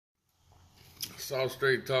Soss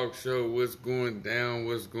Straight Talk Show. What's going down?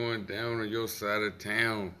 What's going down on your side of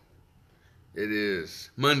town? It is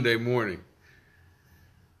Monday morning.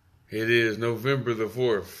 It is November the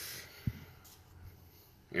 4th.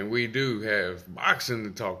 And we do have boxing to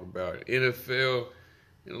talk about. NFL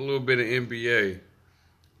and a little bit of NBA.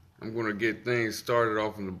 I'm going to get things started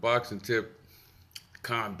off on the boxing tip.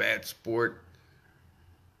 Combat sport.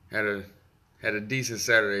 Had a decent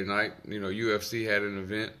Saturday night. UFC had an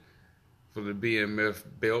event for the BMF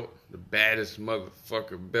belt, the baddest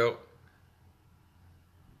motherfucker belt.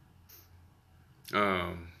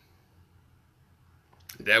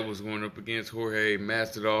 That was going up against Jorge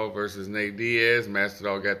Masvidal versus Nate Diaz.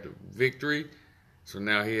 Masvidal got the victory, so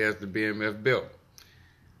now he has the BMF belt.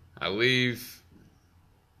 I leave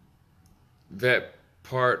that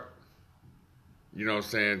part,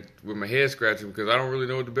 with my head scratching because I don't really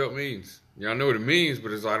know what the belt means. I know what it means,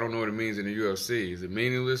 but I don't know what it means in the UFC. Is it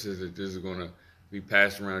meaningless? Is it just going to be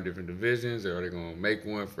passed around different divisions? Or are they going to make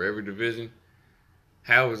one for every division?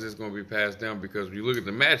 How is this going to be passed down? Because when you look at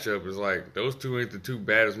the matchup, it's like those two ain't the two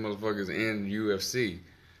baddest motherfuckers in UFC.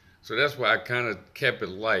 So that's why I kind of kept it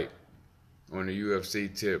light on the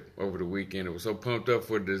UFC tip over the weekend. It was so pumped up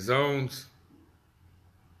for the Zone's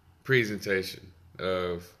presentation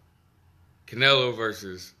of Canelo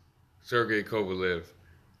versus Sergey Kovalev.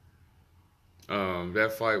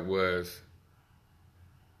 That fight was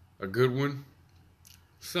a good one,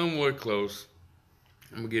 somewhat close.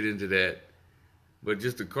 I'm gonna get into that, but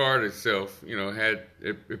just the card itself,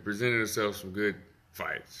 it presented itself some good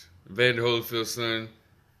fights. Evander Holyfield's son,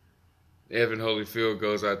 Evan Holyfield,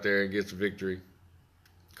 goes out there and gets a victory.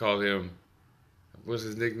 Call him, what's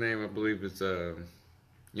his nickname? I believe it's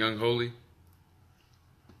Young Holy.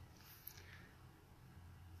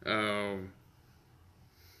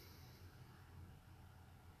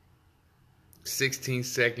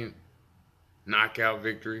 16-second knockout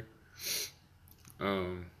victory.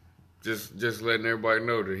 Just letting everybody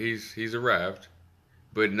know that he's arrived,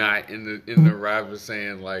 but not in the arrival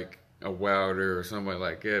saying like a Wilder or somebody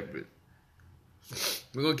like that. But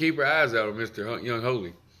we're gonna keep our eyes out on Mr. Young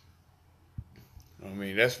Holy. I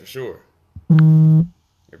mean, that's for sure.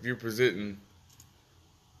 If you're presenting,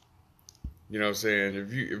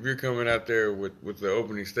 if you're coming out there with the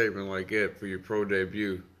opening statement like that for your pro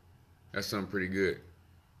debut, that's something pretty good.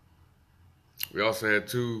 We also had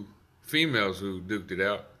two females who duked it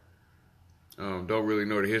out. Don't really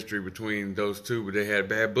know the history between those two, but they had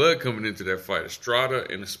bad blood coming into that fight. Estrada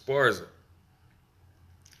and Esparza.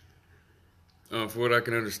 For what I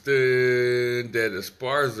can understand, that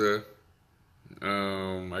Esparza,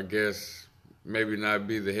 I guess maybe not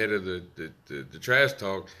be the head of the trash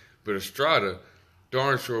talk, but Estrada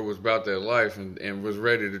darn sure was about that life and was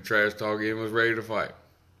ready to trash talk and was ready to fight.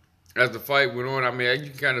 As the fight went on, you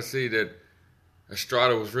can kind of see that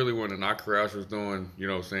Estrada was really wanting to knock her out. She was doing,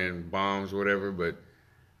 bombs or whatever, but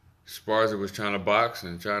Esparza was trying to box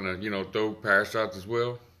and trying to, throw power shots as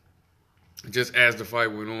well. Just as the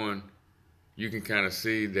fight went on, you can kind of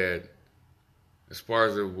see that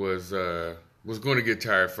Esparza was going to get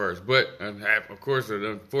tired first. But, of course, an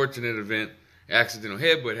unfortunate event, accidental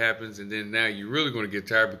headbutt happens, and then now you're really going to get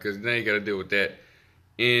tired because now you got to deal with that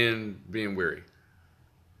and being weary.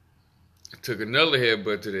 Took another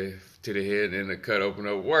headbutt to the head, and the cut opened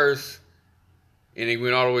up worse. And he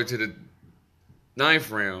went all the way to the 9th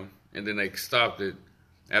round, and then they stopped it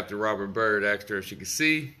after Robert Byrd asked her if she could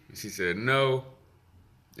see. And she said no.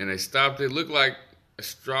 And they stopped it. Looked like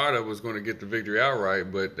Estrada was going to get the victory outright,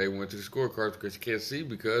 but they went to the scorecards because she can't see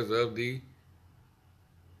because of the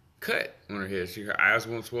cut on her head. Her eyes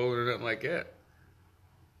weren't swollen or nothing like that.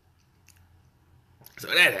 So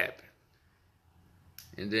that happened.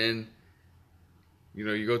 And then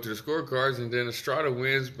you go to the scorecards, and then Estrada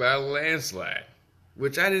wins by a landslide,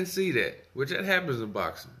 which I didn't see that, which that happens in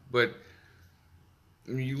boxing. But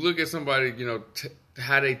when you look at somebody,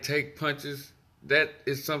 how they take punches, that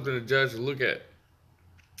is something to judge and look at.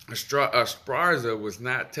 Esparza was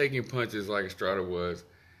not taking punches like Estrada was.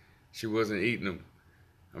 She wasn't eating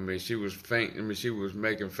them. She was faint. She was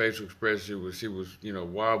making facial expressions. She was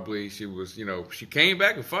wobbly. She was, she came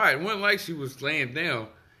back and fought. It wasn't like she was laying down.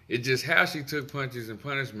 It's just how she took punches and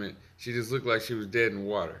punishment, she just looked like she was dead in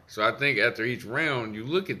water. So I think after each round, you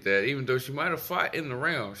look at that, even though she might have fought in the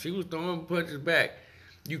round, she was throwing punches back.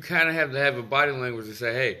 You kind of have to have a body language to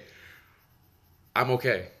say, hey, I'm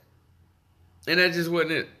okay. And that just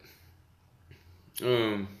wasn't it.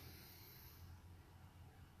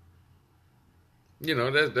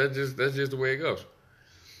 That's just the way it goes.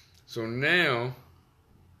 So now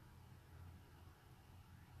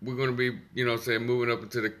we're going to be, moving up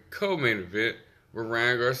into the co-main event, where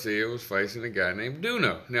Ryan Garcia was facing a guy named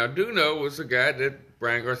Duno. Now, Duno was a guy that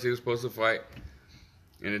Ryan Garcia was supposed to fight,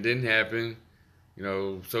 and it didn't happen. You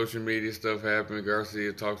know, social media stuff happened.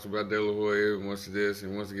 Garcia talks about De La Hoya and wants to this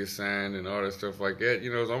and wants to get signed and all that stuff like that.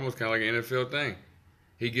 You know, it's almost kind of like an NFL thing.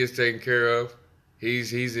 He gets taken care of.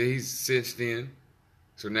 He's cinched in.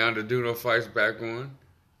 So now the Duno fight's back on.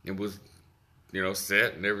 It was, you know,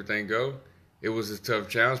 set and everything go. It was a tough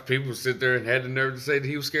challenge. People sit there and had the nerve to say that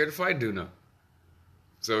he was scared to fight Duno.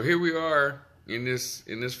 So here we are in this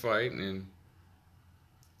fight, and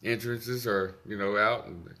entrances are, you know, out,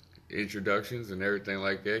 and introductions and everything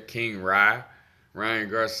like that. King Ryan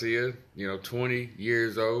Garcia, you know, 20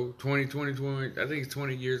 years old, 20, I think he's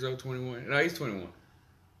 20 years old, 21. No, he's 21.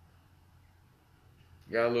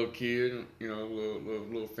 Got a little kid, you know,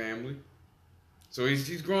 little family. So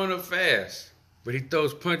he's growing up fast, but he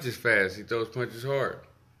throws punches fast. He throws punches hard.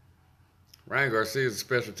 Ryan Garcia is a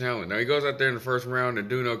special talent. Now, he goes out there in the first round, and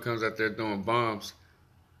Duno comes out there throwing bombs.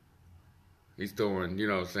 He's throwing, you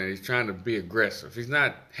know what I'm saying, he's trying to be aggressive. He's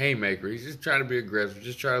not haymaker. He's just trying to be aggressive.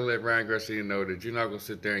 Just try to let Ryan Garcia know that you're not going to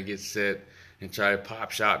sit there and get set and try to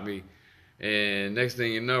pop shot me. And next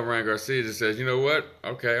thing you know, Ryan Garcia just says, you know what?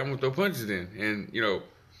 Okay, I'm going to throw punches in. And, you know,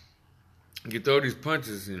 you throw these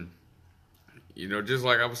punches and, you know, just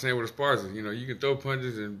like I was saying with Esparza, you know, you can throw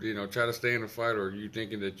punches and, you know, try to stay in the fight, or you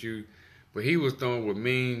thinking that you, but he was throwing with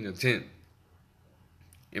mean intent.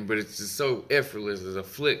 But it's just so effortless as a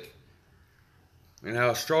flick. And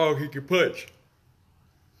how strong he can punch.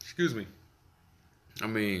 Excuse me. I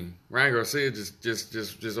mean, Ryan Garcia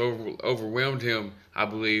just overwhelmed him, I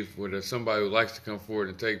believe, with somebody who likes to come forward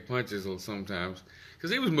and take punches sometimes.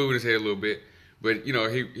 Because he was moving his head a little bit. But, you know,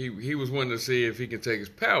 he was wanting to see if he can take his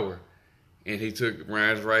power. And he took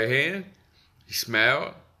Ryan's right hand. He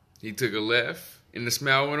smiled. He took a left. And the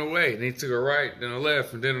smile went away. And he took a right, then a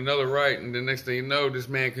left, and then another right. And the next thing you know, this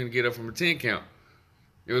man couldn't get up from a 10 count.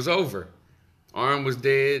 It was over. Arm was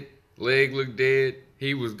dead. Leg looked dead.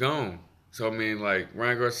 He was gone. So, I mean, like,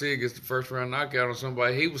 Ryan Garcia gets the first round knockout on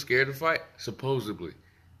somebody he was scared to fight, supposedly.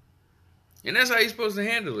 And that's how he's supposed to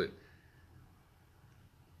handle it.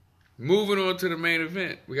 Moving on to the main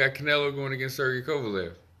event, we got Canelo going against Sergey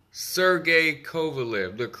Kovalev. Sergey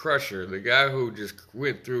Kovalev, the crusher, the guy who just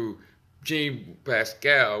went through Gene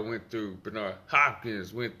Pascal, went through Bernard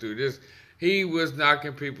Hopkins, went through this. He was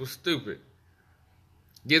knocking people stupid.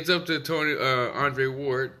 Gets up to Andre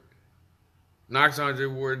Ward, knocks Andre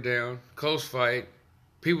Ward down, close fight.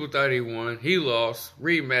 People thought he won. He lost.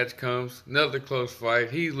 Rematch comes, another close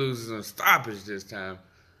fight. He loses in stoppage this time.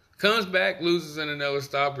 Comes back, loses in another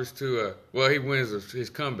stoppage to he wins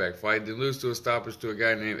his comeback fight, then loses to a stoppage to a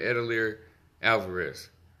guy named Edelir Alvarez.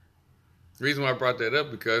 The reason why I brought that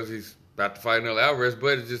up because he's about to fight another Alvarez,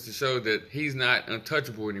 but it's just to show that he's not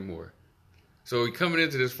untouchable anymore. So coming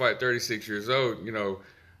into this fight, 36 years old, you know,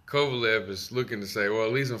 Kovalev is looking to say, well,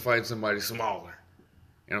 at least I'm fighting somebody smaller.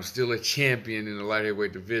 And I'm still a champion in the light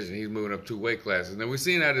heavyweight division. He's moving up 2 weight classes. Now, we've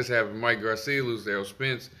seen how this happened. Mike Garcia loses to Errol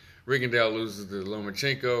Spence. Rigondeaux loses to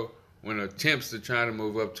Lomachenko when attempts to try to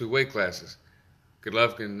move up 2 weight classes.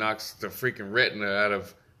 Golovkin knocks the freaking retina out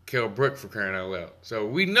of Kell Brook for crying out loud. So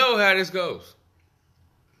we know how this goes.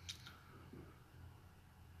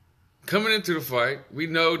 Coming into the fight, we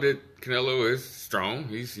know that Canelo is strong.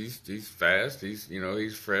 He's fast.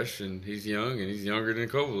 He's fresh and he's young and he's younger than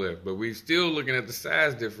Kovalev. But we still looking at the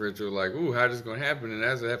size differential, like, ooh, how this is gonna happen? And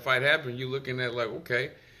as that fight happened, you looking at like,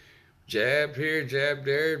 okay, jab here, jab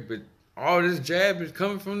there, but all this jab is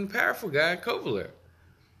coming from the powerful guy, Kovalev.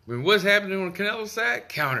 I mean, what's happening on Canelo's side?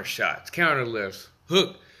 Counter shots, counter lefts,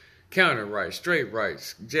 hook, counter right, straight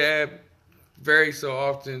rights, jab, very so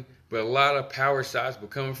often. But a lot of power shots were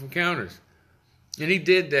coming from counters. And he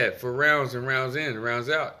did that for rounds and rounds in and rounds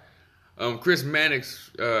out. Chris Mannix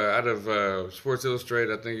out of Sports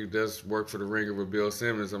Illustrated, I think he does work for the Ringer with Bill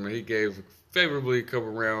Simmons. I mean, he gave favorably a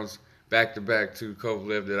couple rounds back-to-back to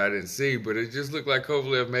Kovalev that I didn't see. But it just looked like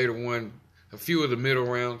Kovalev made him win a few of the middle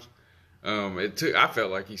rounds. I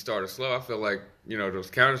felt like he started slow. I felt like, you know, those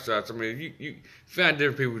counter shots. I mean, you find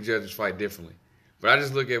different people who judges fight differently. But I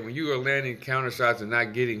just look at when you are landing counter shots and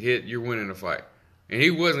not getting hit, you're winning the fight. And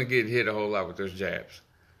he wasn't getting hit a whole lot with those jabs.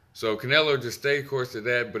 So Canelo just stayed course to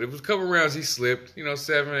that. But it was a couple rounds he slipped. You know,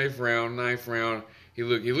 7th, 8th round, 9th round. He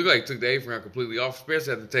looked like he took the 8th round completely off,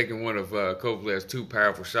 especially after taking one of Kovalev's 2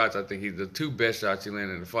 powerful shots. I think the 2 best shots he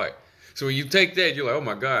landed in the fight. So when you take that, you're like, oh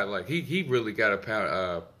my God, like he really got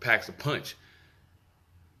packs a punch.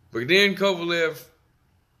 But then Kovalev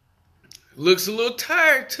looks a little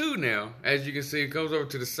tired too now. As you can see, he comes over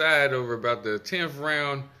to the side over about the 10th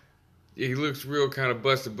round. He looks real kind of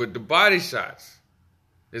busted. But the body shots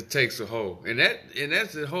It takes a whole, and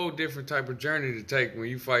that's a whole different type of journey to take when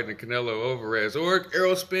you fighting a Canelo Alvarez or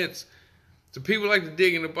Errol Spence. So people like to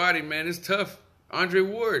dig in the body, man. It's tough. Andre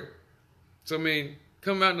Ward. So I mean,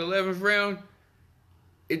 come out in the 11th round,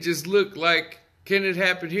 it just looked like, can it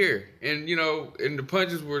happen here? And and the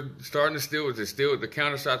punches were starting to the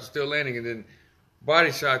counter shots are still landing, and then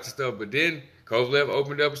body shots and stuff. But then Kovalev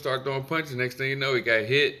opened up and started throwing punches. Next thing you know, he got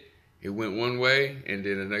hit. It went one way, and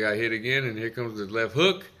then I got hit again, and here comes the left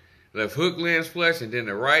hook. Left hook lands flush, and then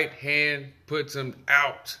the right hand puts him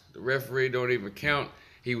out. The referee don't even count.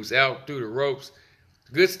 He was out through the ropes.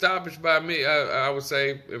 Good stoppage by me, I would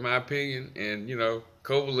say, in my opinion. And,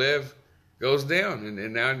 Kovalev goes down,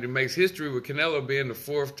 and now he makes history with Canelo being the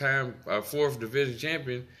fourth division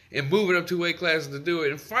champion and moving up 2 weight classes to do it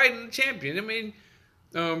and fighting the champion. I mean,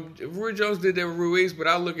 Roy Jones did that with Ruiz, but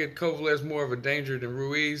I look at Kovalev as more of a danger than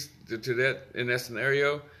Ruiz in that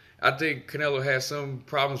scenario. I think Canelo has some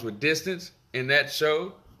problems with distance in that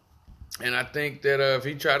show, and I think that if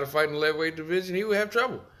he tried to fight in the lightweight division, he would have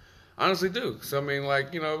trouble. Honestly, do. So I mean,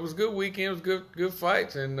 it was a good weekend, it was good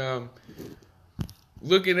fights, and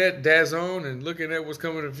looking at DAZN and looking at what's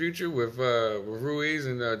coming in the future with Ruiz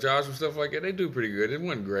and Josh and stuff like that, they do pretty good. It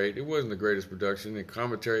wasn't great. It wasn't the greatest production, and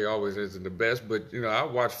commentary always isn't the best. But I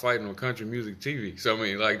watch fighting on country music TV. So I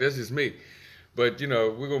mean, that's just me. But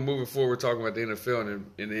we're gonna move it forward talking about the NFL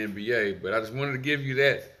and the NBA. But I just wanted to give you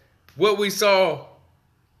that. What we saw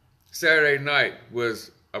Saturday night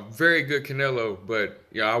was a very good Canelo, but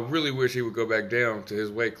I really wish he would go back down to his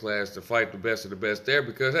weight class to fight the best of the best there,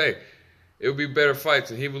 because hey, it would be better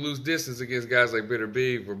fights, and he would lose distance against guys like Bitter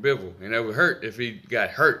Beef or Bivol, and that would hurt if he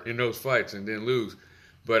got hurt in those fights and then lose.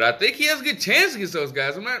 But I think he has a good chance against those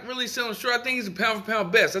guys. I'm not really selling sure. I think he's a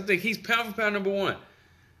pound-for-pound best. I think he's pound-for-pound number one.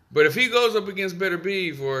 But if he goes up against Bitter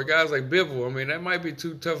Beef or guys like Bivol, I mean, that might be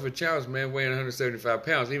too tough of a challenge, man, weighing 175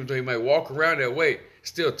 pounds. Even though he might walk around that weight,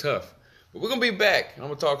 still tough. But we're going to be back. I'm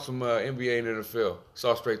going to talk some NBA and NFL.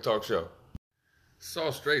 Soss Straight Talk Show.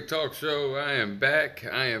 Soss Straight Talk Show. I am back.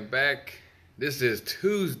 This is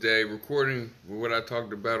Tuesday. Recording what I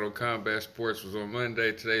talked about on Combat Sports was on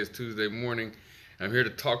Monday. Today is Tuesday morning. I'm here to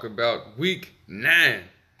talk about Week 9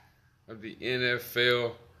 of the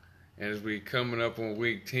NFL. And as we coming up on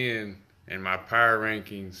Week 10, and my power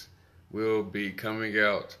rankings will be coming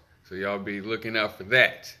out. So y'all be looking out for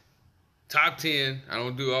that. Top 10. I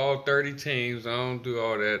don't do all 30 teams. I don't do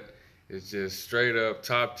all that. It's just straight up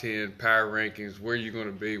top 10 power rankings, where you're going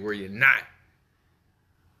to be, where you're not.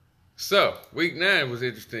 So, Week 9 was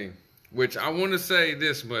interesting, which I want to say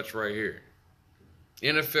this much right here.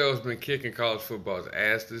 NFL has been kicking college football's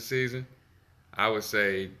ass this season. I would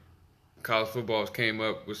say college football came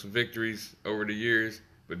up with some victories over the years,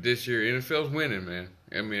 but this year NFL's winning, man.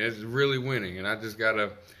 I mean, it's really winning, and I just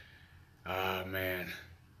gotta, man,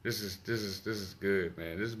 this is good,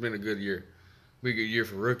 man. This has been a good year. Been a good year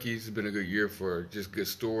for rookies. It's been a good year for just good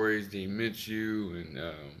stories. Dean Minshew and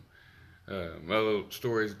other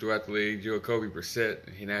stories throughout the league. Jacoby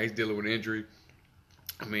Brissett, he's dealing with an injury.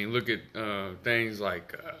 I mean, look at things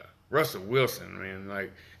like Russell Wilson, man.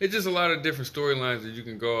 It's just a lot of different storylines that you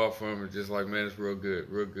can go off from. It's just man, it's real good.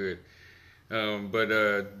 But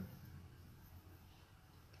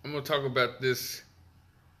I'm going to talk about this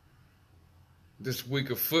week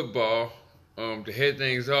of football. To head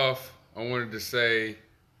things off, I wanted to say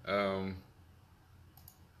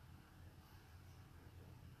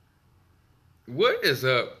what is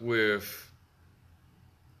up with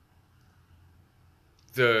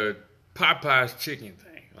the Popeyes chicken thing?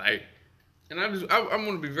 And I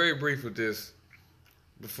want to be very brief with this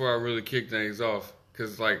before I really kick things off,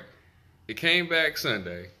 because it came back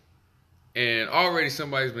Sunday, and already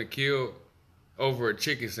somebody's been killed over a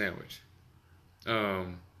chicken sandwich.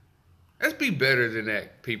 Let's be better than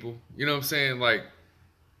that, people. You know what I'm saying?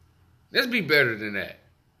 Let's be better than that.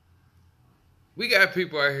 We got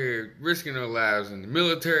people out here risking their lives in the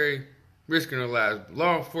military, risking their lives,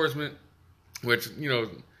 law enforcement, which,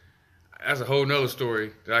 that's a whole nother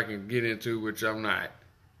story that I can get into, which I'm not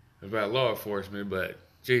about law enforcement, but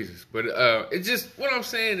Jesus. But it's just, what I'm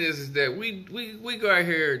saying is that we go out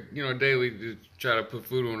here, daily to try to put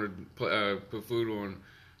food on the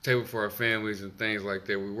table for our families and things like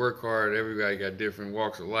that. We work hard. Everybody got different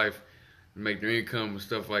walks of life to make their income and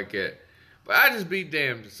stuff like that. But I just be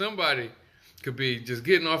damned if somebody could be just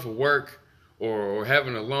getting off of work or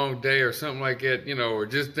having a long day or something like that, or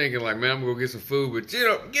just thinking man, I'm going to go get some food. But,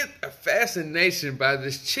 get a fascination by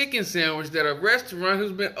this chicken sandwich that a restaurant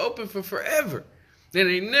who's been open for forever. And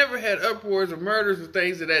they never had upwards of murders or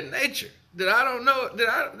things of that nature that I don't know,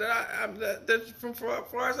 that's from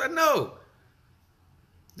far as I know.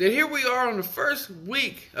 that here we are on the first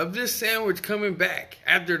week of this sandwich coming back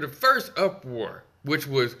after the first uproar, which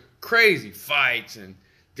was crazy fights and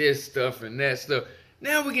this stuff and that stuff.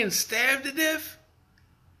 Now we're getting stabbed to death?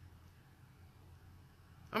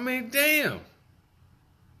 I mean, damn.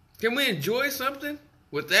 Can we enjoy something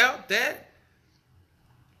without that?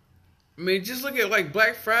 I mean, just look at like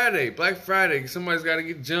Black Friday. Black Friday, somebody's got to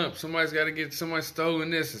get jumped. Somebody's got to get somebody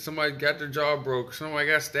stolen this, and somebody got their jaw broke. Somebody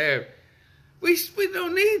got stabbed. We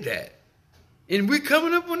don't need that. And we're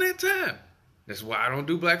coming up on that time. That's why I don't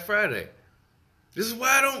do Black Friday. This is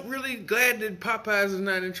why I don't really glad that Popeyes is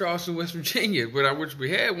not in Charleston, West Virginia. But I wish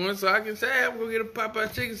we had one so I can say, hey, I'm going to get a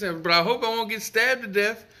Popeyes chicken sandwich. But I hope I won't get stabbed to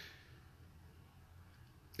death.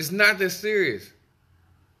 It's not that serious.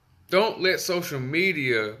 Don't let social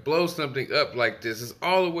media blow something up like this. It's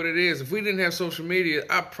all of what it is. If we didn't have social media,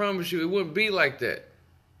 I promise you it wouldn't be like that.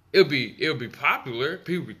 It'll be popular.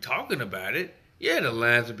 People be talking about it. Yeah, the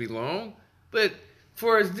lines would be long. But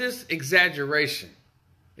for this exaggeration,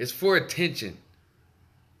 it's for attention.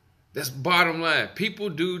 That's bottom line. People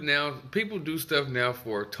do stuff now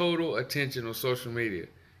for total attention on social media.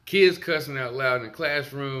 Kids cussing out loud in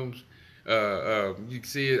classrooms. You can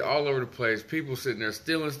see it all over the place. People sitting there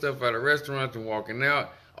stealing stuff out of restaurants and walking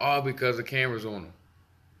out, all because the cameras on them.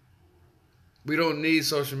 We don't need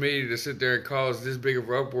social media to sit there and cause this big of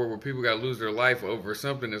an uproar where people got to lose their life over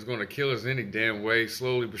something that's going to kill us any damn way,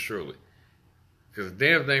 slowly but surely. Because the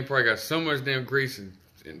damn thing probably got so much damn grease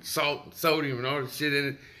and salt and sodium and all this shit in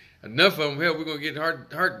it. Enough of them, hell, we're going to get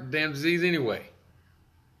heart damn disease anyway.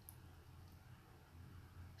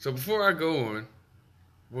 So before I go on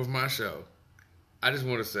with my show, I just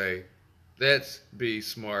want to say, let's be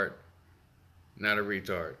smart, not a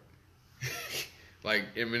retard.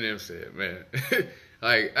 Like Eminem said, man.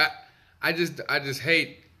 Like I just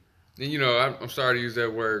hate, and you know, I'm sorry to use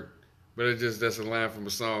that word, but that's a line from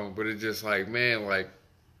a song. But it's just like, man, like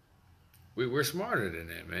we're smarter than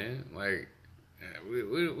that, man. Like we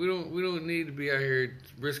don't need to be out here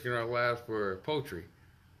risking our lives for poultry,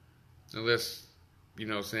 unless, you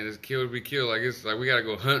know, saying it's killed to be killed. Like it's like we gotta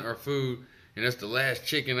go hunt our food, and that's the last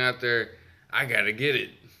chicken out there. I gotta get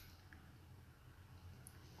it.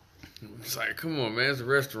 It's like, come on, man. It's a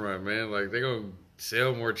restaurant, man. Like, they gonna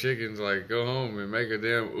sell more chickens. Like, go home and make a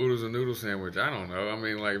damn oodles and noodle sandwich. I don't know. I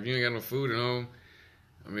mean, like, if you ain't got no food at home,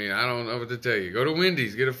 I mean, I don't know what to tell you. Go to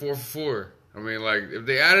Wendy's. Get a 4 for $4. I mean, like, if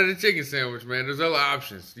they out of the chicken sandwich, man, there's other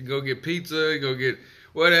options. You can go get pizza. You go get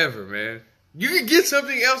whatever, man. You can get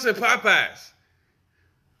something else at Popeyes.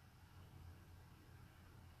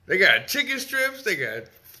 They got chicken strips. They got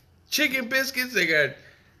chicken biscuits. They got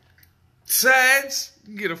sides.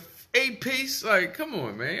 You can get a 8-piece, like, come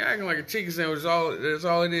on, man. You're acting like a chicken sandwich that's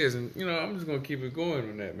all it is. And, you know, I'm just going to keep it going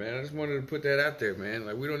on that, man. I just wanted to put that out there, man.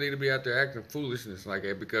 Like, we don't need to be out there acting foolishness like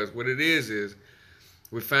that, because what it is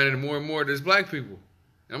we're finding more and more there's black people.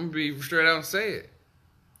 I'm going to be straight out and say it.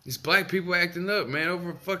 These black people acting up, man,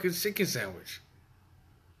 over a fucking chicken sandwich.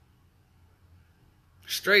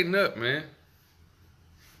 Straighten up, man.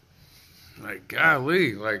 Like,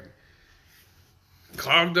 golly, like,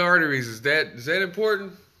 clogged arteries, is that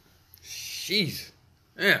important? Jeez.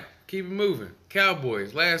 Yeah, keep it moving.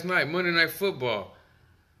 Cowboys, last night, Monday Night Football.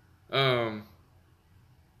 Like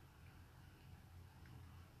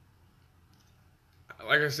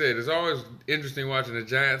I said, it's always interesting watching the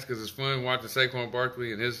Giants because it's fun watching Saquon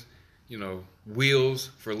Barkley and his, you know, wheels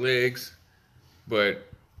for legs. But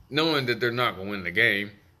knowing that they're not going to win the game,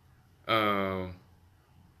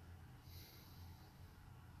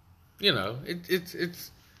 you know,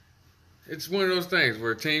 it's one of those things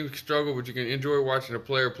where teams struggle, but you can enjoy watching a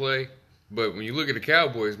player play. But when you look at the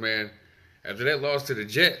Cowboys, man, after that loss to the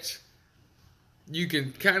Jets, you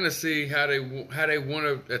can kind of see how they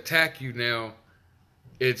want to attack you now.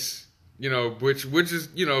 It's, you know, which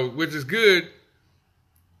is good.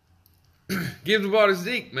 Give the ball to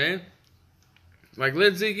Zeke, man. Like,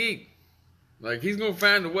 let Zeke eat. Like, he's gonna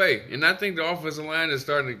find a way. And I think the offensive line is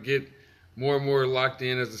starting to get more and more locked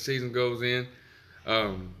in as the season goes in.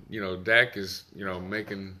 You know, Dak is, you know,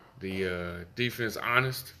 making the defense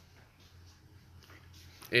honest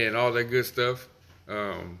and all that good stuff.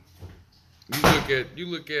 You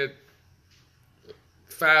look at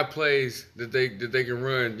 5 plays that they can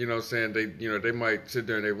run. You know, saying they might sit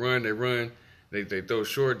there and they run, they throw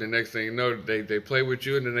short. The next thing you know, they play with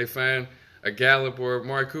you, and then they find a Gallup or a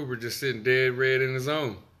Mark Cooper just sitting dead red in the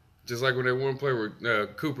zone. Just like when they one play where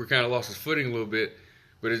Cooper kind of lost his footing a little bit.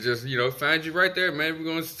 But it just, you know, finds you right there, man. We're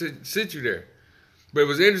going to sit you there. But it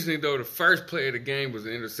was interesting, though. The first play of the game was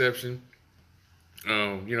an interception. You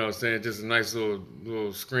know what I'm saying? Just a nice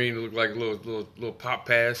little screen. It looked like a little pop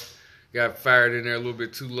pass. got fired in there a little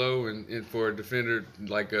bit too low, and for a defender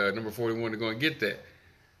like number 41 to go and get that.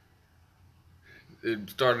 It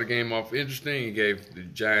started the game off interesting. It gave the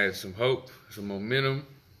Giants some hope, some momentum.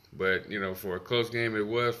 But, for a close game it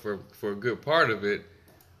was, for a good part of it,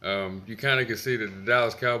 you kind of could see that the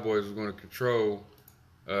Dallas Cowboys was going to control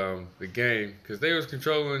the game because they was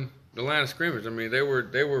controlling the line of scrimmage. I mean, they were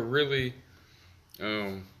really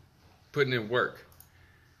putting in work.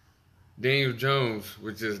 Daniel Jones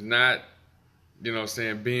was just not,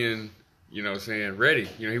 being, ready.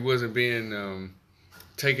 He wasn't being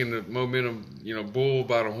taking the momentum, bull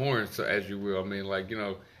by the horns, as you will. I mean,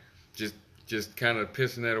 just kind of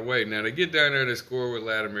pissing that away. Now, they get down there, they score with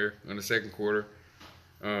Latimer in the second quarter.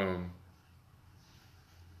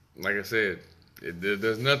 Like I said, it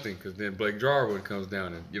does nothing because then Blake Jarwin comes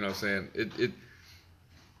down and,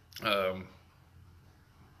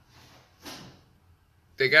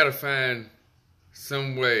 they got to find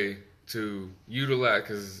some way to utilize,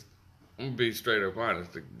 because I'm going to be straight up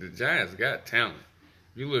honest, the Giants got talent.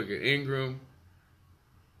 If you look at Ingram,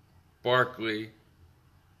 Barkley,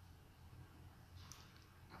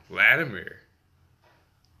 Latimer.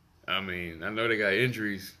 I mean, I know they got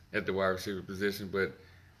injuries at the wide receiver position, but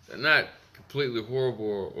they're not completely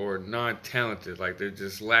horrible or non-talented. Like, they're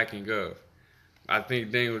just lacking of. I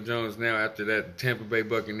think Daniel Jones now, after that Tampa Bay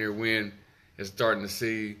Buccaneer win, is starting to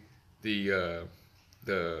see the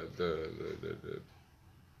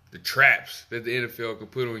traps that the NFL can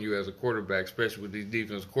put on you as a quarterback, especially with these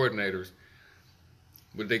defensive coordinators,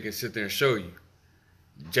 but they can sit there and show you.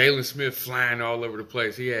 Jalen Smith flying all over the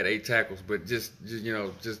place. He had 8 tackles, but just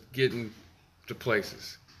getting to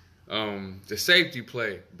places. The safety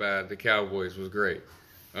play by the Cowboys was great.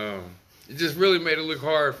 It just really made it look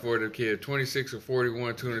hard for the kid. 26 of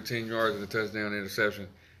 41, 210 yards and a touchdown, interception,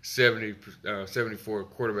 74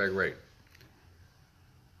 quarterback rate.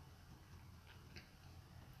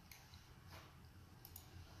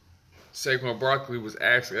 Saquon Barkley was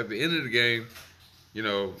actually, at the end of the game,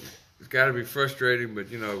 it's got to be frustrating, but,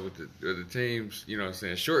 with the team's,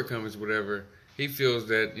 shortcomings, whatever, he feels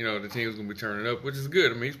that, the team's going to be turning up, which is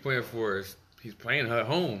good. I mean, he's playing at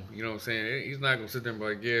home, He's not going to sit there and be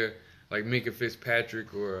like, yeah, like Minka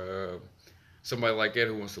Fitzpatrick or somebody like that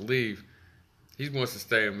who wants to leave. He wants to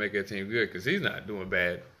stay and make that team good because he's not doing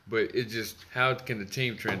bad. But it's just, how can the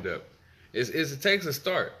team trend up? It takes a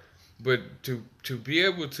start. But to be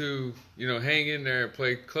able to, hang in there and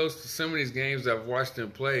play close to some of these games I've watched them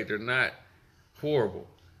play, they're not horrible.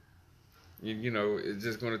 It's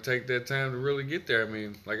just going to take that time to really get there. I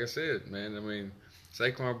mean, like I said, man,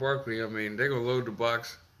 Saquon Barkley, they're going to load the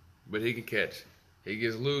box, but he can catch. He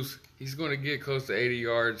gets loose, he's going to get close to 80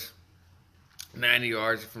 yards, 90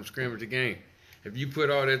 yards from scrimmage a game. If you put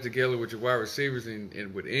all that together with your wide receivers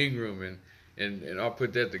and with Ingram and I'll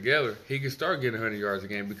put that together, he can start getting 100 yards a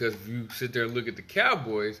game, because if you sit there and look at the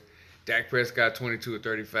Cowboys, Dak Prescott 22 of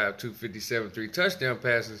 35, 257, 3 touchdown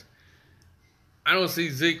passes. I don't see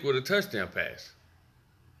Zeke with a touchdown pass.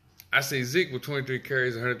 I see Zeke with 23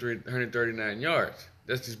 carries, 139 yards.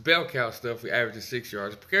 That's just bell cow stuff. We averaging 6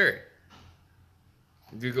 yards per carry.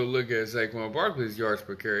 If you go look at Saquon Barkley's yards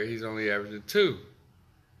per carry, he's only averaging 2.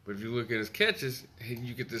 But if you look at his catches,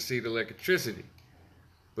 you get to see the electricity.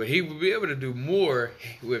 But he will be able to do more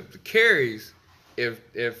with the carries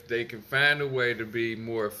if they can find a way to be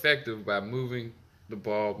more effective by moving the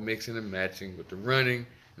ball, mixing and matching with the running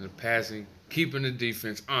and the passing, keeping the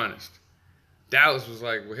defense honest. Dallas was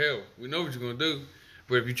like, well, hell, we know what you're going to do,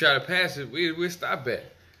 but if you try to pass it, we'll stop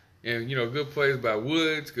that. And, good plays by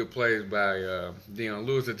Woods, good plays by Deion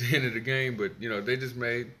Lewis at the end of the game, but, they just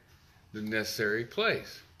made the necessary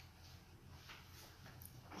plays.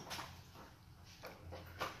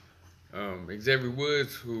 Xavier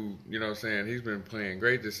Woods, who, he's been playing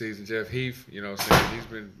great this season. Jeff Heath, he's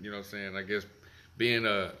been, I guess, being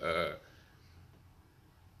a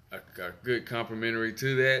good complementary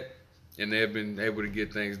to that, and they've been able to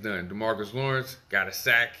get things done. DeMarcus Lawrence got a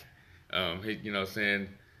sack. He,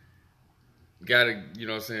 got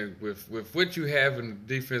to, with what you have in the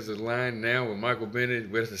defensive line now with Michael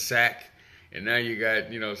Bennett with a sack, and now you got,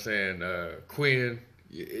 Quinn,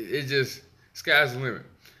 it just, sky's the limit.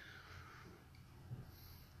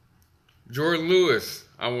 Jordan Lewis,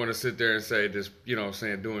 I want to sit there and say this,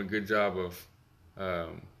 doing a good job of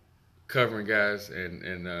covering guys and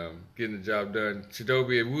getting the job done.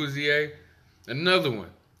 Chidobe Awuzie, another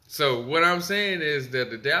one. So what I'm saying is that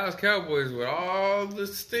the Dallas Cowboys, with all the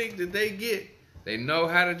stink that they get, they know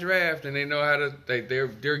how to draft and they know how to.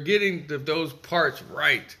 They're getting those parts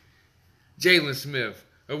right. Jalen Smith,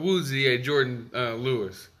 Awuzie, Jordan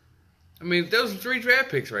Lewis. Those are 3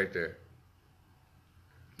 draft picks right there.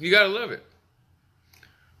 You gotta love it.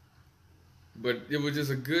 But it was just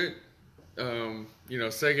a good,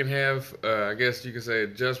 second half. I guess you could say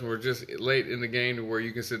adjustment. We're just late in the game to where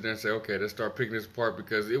you can sit there and say, okay, let's start picking this apart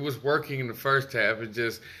because it was working in the first half. It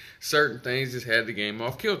just certain things just had the game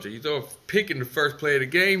off kilter. You throw a pick in the first play of the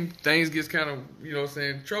game, things gets kind of,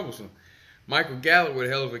 troublesome. Michael Gallup with a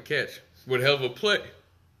hell of a catch, with a hell of a play,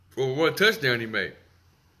 for one touchdown he made.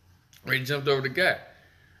 Where he jumped over the guy.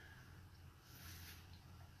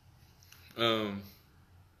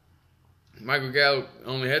 Michael Gallup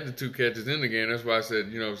only had the 2 catches in the game. That's why I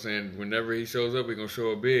said, whenever he shows up, he's going to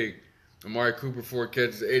show up big. Amari Cooper, 4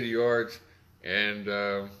 catches, 80 yards. And,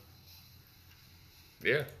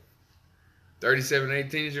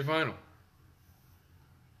 37-18 is your final.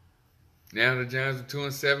 Now the Giants are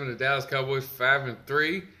 2-7. The Dallas Cowboys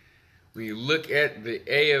 5-3. When you look at the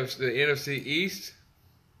NFC East,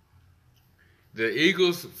 the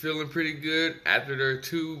Eagles feeling pretty good after their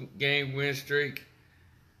 2-game win streak.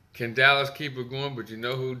 Can Dallas keep it going? But you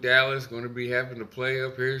know who Dallas is going to be having to play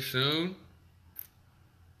up here soon?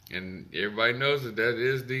 And everybody knows that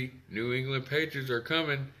is the New England Patriots are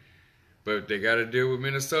coming. But they got to deal with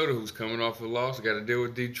Minnesota, who's coming off a loss. They got to deal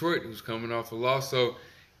with Detroit, who's coming off a loss. So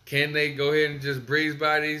can they go ahead and just breeze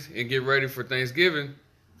by these and get ready for Thanksgiving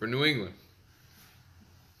for New England?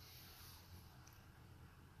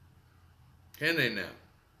 Can they now?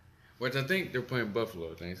 Which I think they're playing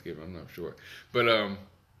Buffalo Thanksgiving. I'm not sure. But,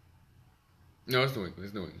 no, it's New England.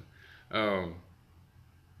 It's New England.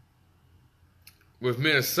 With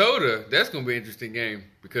Minnesota, that's going to be an interesting game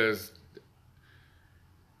because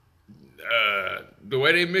the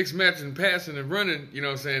way they mix matching passing and running,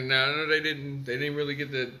 Now, I know they didn't really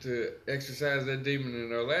get to exercise that demon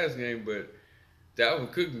in our last game, but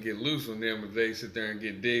Dalvin Cook can get loose on them if they sit there and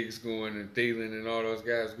get Diggs going and Thielen and all those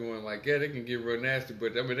guys going. Like, yeah, they can get real nasty,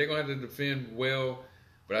 but they're going to have to defend well.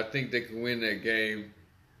 But I think they can win that game.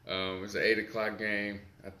 It's an 8 o'clock game.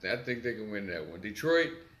 I think they can win that one.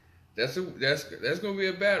 Detroit, that's going to be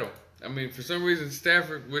a battle. I mean, for some reason,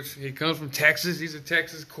 Stafford, which he comes from Texas, he's a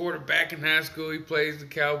Texas quarterback in high school. He plays the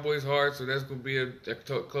Cowboys hard, so that's going to be a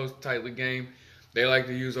close, tightly game. They like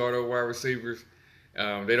to use all their wide receivers.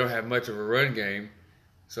 They don't have much of a run game.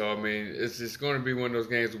 So, I mean, it's just going to be one of those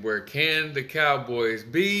games where can the Cowboys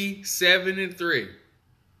be 7-3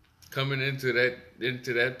 coming into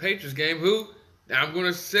that Patriots game? Who now I'm going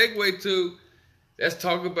to segue to, let's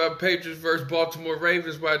talk about Patriots versus Baltimore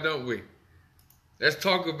Ravens. Why don't we? Let's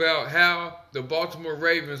talk about how the Baltimore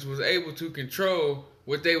Ravens was able to control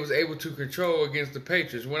what they was able to control against the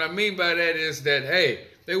Patriots. What I mean by that is that, hey,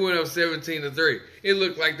 they went up 17-3. It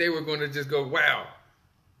looked like they were going to just go, wow.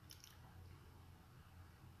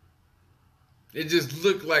 It just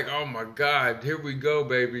looked like, oh my God, here we go,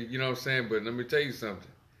 baby. You know what I'm saying? But let me tell you something.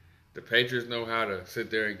 The Patriots know how to sit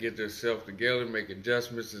there and get themselves together, make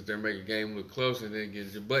adjustments as they make a game look close, and then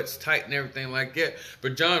get your butts tight and everything like that.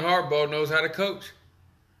 But John Harbaugh knows how to coach.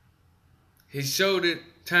 He showed it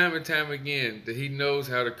time and time again that he knows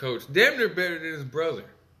how to coach. Damn near better than his brother.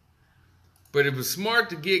 But it was smart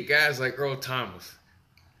to get guys like Earl Thomas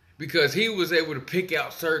because he was able to pick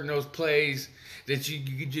out certain those plays that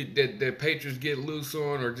that Patriots get loose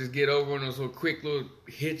on or just get over on those little quick little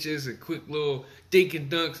hitches and quick little dink and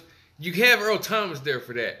dunks. You have Earl Thomas there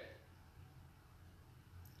for that.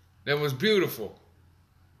 That was beautiful.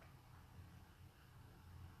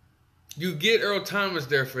 You get Earl Thomas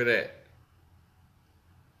there for that.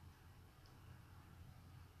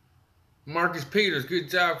 Marcus Peters, good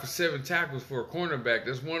job for 7 tackles for a cornerback.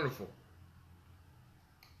 That's wonderful.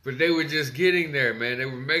 But they were just getting there, man. They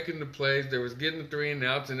were making the plays. They was getting the 3 and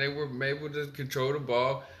outs, and they were able to control the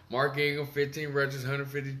ball. Mark Ingram, 15 rushes,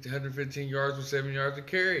 115 yards with 7 yards to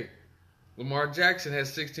carry. Lamar Jackson had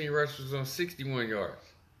 16 rushes on 61 yards.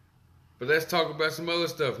 But let's talk about some other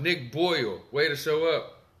stuff. Nick Boyle, way to show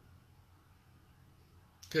up.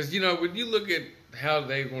 Because, when you look at how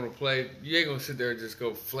they want to play, you ain't going to sit there and just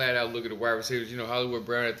go flat out look at the wide receivers. Hollywood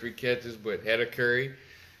Brown had 3 catches, but had a carry.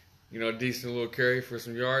 A decent little carry for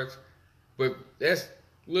some yards. But let's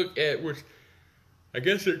look at which, I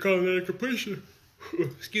guess they're calling it a completion.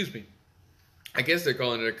 Excuse me. I guess they're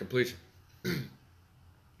calling it a completion.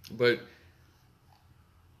 But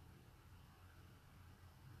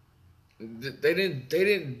they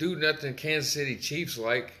didn't do nothing Kansas City Chiefs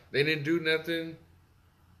like. They didn't do nothing,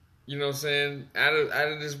 out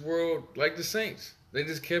of this world like the Saints. They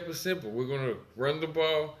just kept it simple. We're going to run the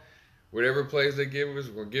ball. Whatever plays they give us,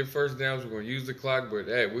 we're going to get first downs. We're going to use the clock. But,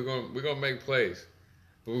 hey, we're going to make plays.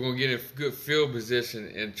 But we're going to get in good field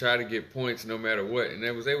position and try to get points no matter what. And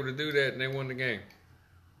they was able to do that, and they won the game.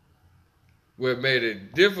 What made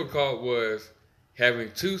it difficult was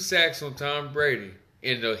having 2 sacks on Tom Brady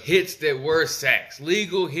and the hits that were sacks,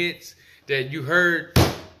 legal hits that you heard.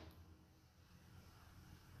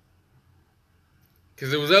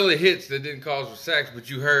 Because there was other hits that didn't cause for sacks, but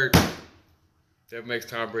you heard that makes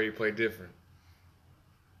Tom Brady play different.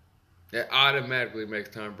 That automatically makes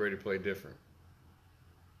Tom Brady play different.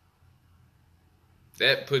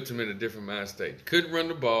 That puts him in a different mind state. Couldn't run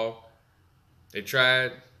the ball. They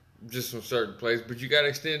tried just from certain plays, but you got to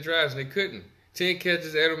extend drives, and they couldn't. 10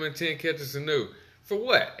 catches, Edelman, 10 catches, Sanu. For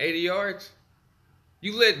what? 80 yards?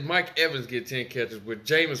 You let Mike Evans get 10 catches with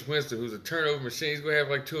Jameis Winston, who's a turnover machine. He's going to have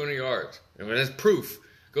like 200 yards. I mean, that's proof.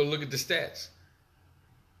 Go look at the stats.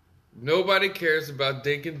 Nobody cares about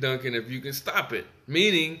Dink and Duncan if you can stop it.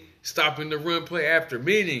 Meaning, stopping the run play after.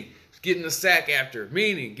 Meaning, getting a sack after.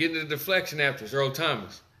 Meaning, getting a deflection after. It's Earl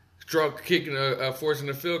Thomas. Kicking forcing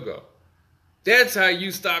a field goal. That's how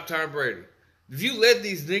you stop Tom Brady. If you let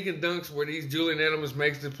these dink and dunks where these Julian Edelman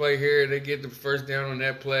makes the play here, they get the first down on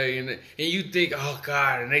that play, and you think, oh,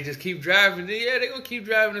 God, and they just keep driving. Yeah, they're going to keep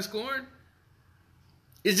driving and scoring.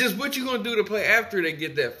 It's just what you going to do to play after they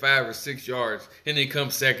get that 5 or 6 yards and they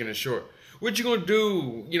come second and short. What you going to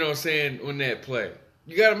do, you know what I'm saying, on that play?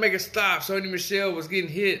 You got to make a stop. Sonny Michel was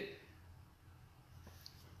getting hit.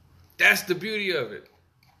 That's the beauty of it.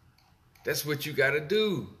 That's what you got to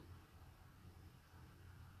do.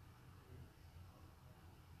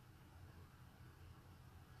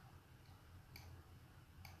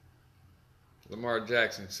 Lamar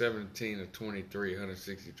Jackson, 17 of 23,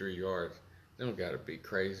 163 yards. They don't got to be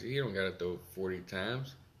crazy. He don't got to throw 40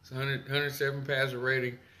 times. It's 107 passer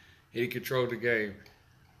rating. He controlled the game.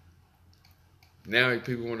 Now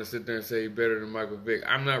people want to sit there and say he's better than Michael Vick.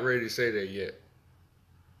 I'm not ready to say that yet.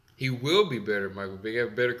 He will be better than Michael Vick, have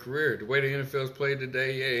a better career. The way the NFL's played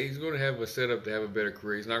today, yeah, he's going to have a setup to have a better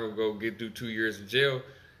career. He's not going to go get through 2 years in jail.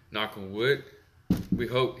 Knock on wood. We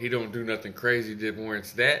hope he don't do nothing crazy that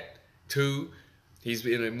warrants that. 2, he's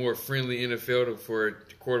in a more friendly NFL for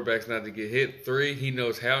quarterbacks not to get hit. 3, he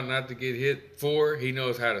knows how not to get hit. 4, he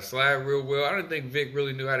knows how to slide real well. I don't think Vic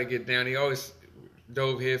really knew how to get down. He always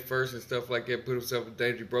dove head first and stuff like that, put himself in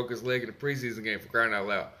danger, broke his leg in the preseason game, for crying out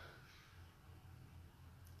loud.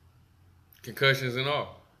 Concussions and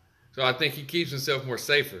all. So I think he keeps himself more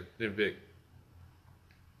safer than Vic.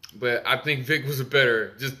 But I think Vic was a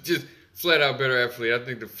better, just flat out better athlete. I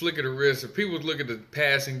think the flick of the wrist, if people look at the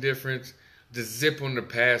passing difference, the zip on the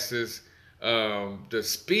passes, the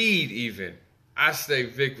speed even, I say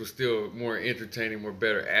Vic was still more entertaining, more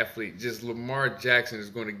better athlete. Just Lamar Jackson is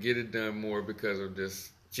going to get it done more because of this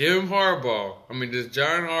John Harbaugh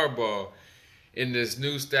in this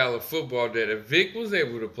new style of football that if Vic was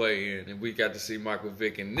able to play in, and we got to see Michael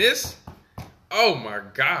Vick in this, oh my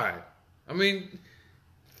God. I mean,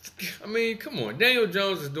 come on. Daniel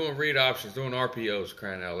Jones is doing read options, doing RPOs,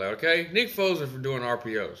 crying out loud, okay? Nick Foles for doing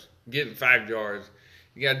RPOs, getting 5 yards.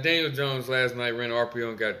 You got Daniel Jones last night, ran RPO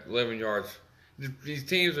and got 11 yards. These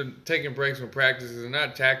teams are taking breaks from practices and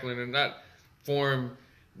not tackling. They're not forming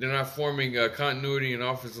continuity in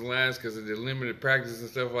offensive lines because of the limited practice and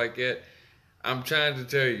stuff like that. I'm trying to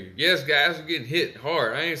tell you, yes, guys are getting hit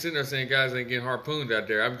hard. I ain't sitting there saying guys ain't getting harpooned out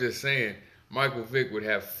there. I'm just saying Michael Vick would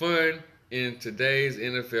have fun in today's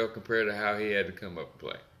NFL compared to how he had to come up and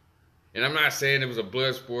play. And I'm not saying it was a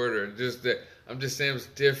blood sport or just that. I'm just saying it was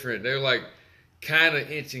different. They're like kind of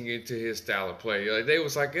inching into his style of play. Like they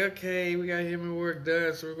was like, okay, we got him and work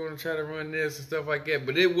done, so we're going to try to run this and stuff like that.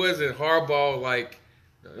 But it wasn't Harbaugh like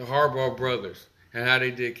the Harbaugh brothers and how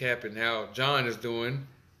they did Cap and how John is doing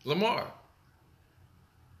Lamar.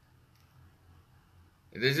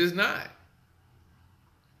 It's just not.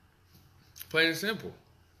 Plain and simple.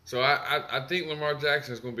 So I think Lamar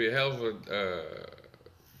Jackson is going to be a hell of a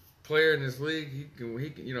player in this league. He can,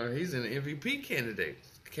 he's an MVP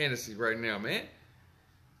candidacy right now, man.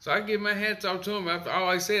 So I give my hats off to him. After all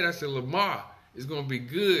I said Lamar is going to be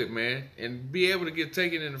good, man, and be able to get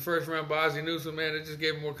taken in the first round by Ozzie Newsome, man. It just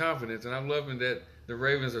gave him more confidence, and I'm loving that the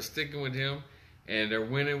Ravens are sticking with him and they're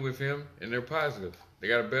winning with him and they're positive. They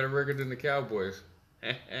got a better record than the Cowboys.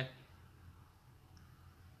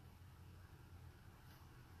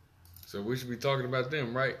 So we should be talking about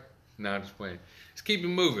them, right? Nah, I'm just playing. Let's keep it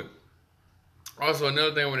moving. Also,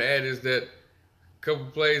 another thing I want to add is that a couple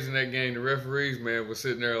plays in that game, the referees, man, was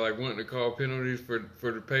sitting there like wanting to call penalties for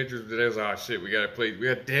the Patriots. But they was like, oh shit, we gotta play.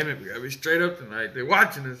 Damn it, we gotta be straight up tonight. They're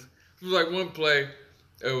watching us. It was like one play.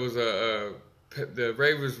 It was the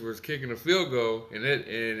Ravens was kicking a field goal, and it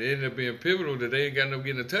ended up being pivotal that they ended up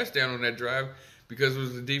getting a touchdown on that drive because it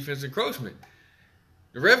was the defense encroachment.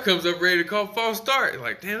 The ref comes up ready to call false start.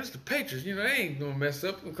 Like, damn, it's the Patriots. You know, they ain't gonna mess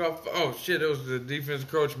up. Oh shit, it was the defense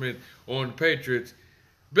encroachment on the Patriots.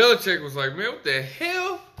 Belichick was like, man, what the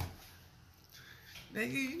hell?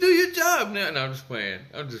 You do your job now. No, I'm just playing.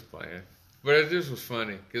 But it just was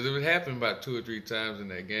funny because it would happen about 2 or 3 times in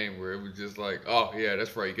that game where it was just like, oh yeah,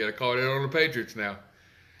 that's right. You got to call that on the Patriots now.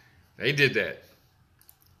 They did that.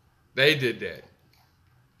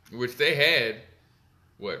 Which they had,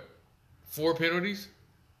 what, 4 penalties?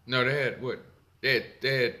 No, they had what? They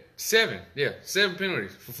had 7. Yeah, 7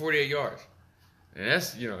 penalties for 48 yards. And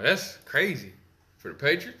that's crazy for the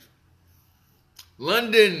Patriots.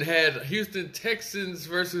 London had Houston Texans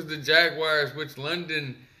versus the Jaguars, which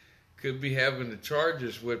London could be having the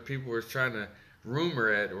Chargers, what people were trying to rumor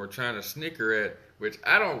at or trying to snicker at, which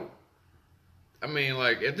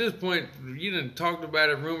like, at this point, you done talked about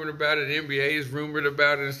it, rumored about it, the NBA is rumored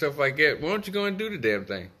about it and stuff like that. Why don't you go and do the damn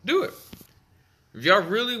thing? Do it. If y'all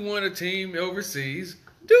really want a team overseas,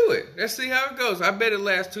 do it. Let's see how it goes. I bet it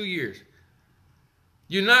lasts 2 years.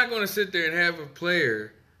 You're not going to sit there and have a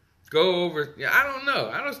player go over. Yeah, I don't know.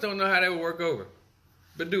 I just don't know how that would work over.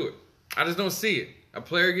 But do it. I just don't see it. A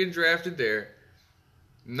player getting drafted there,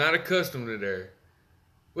 not accustomed to there.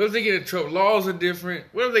 What if they get in trouble? Laws are different.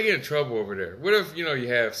 What if they get in trouble over there? What if, you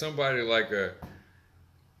have somebody like a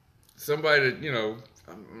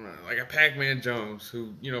Pac-Man Jones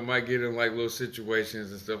who, might get in like little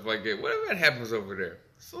situations and stuff like that. What if that happens over there?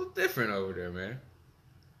 It's a little different over there, man.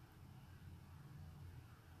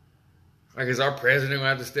 Like, is our president going to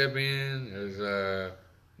have to step in? Is,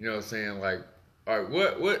 saying like, all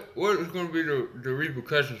right, what is going to be the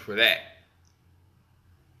repercussions for that?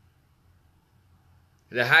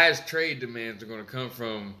 The highest trade demands are going to come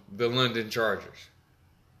from the London Chargers.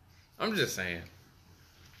 I'm just saying.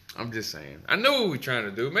 I know what we're trying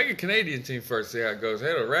to do. Make a Canadian team first, see how it goes.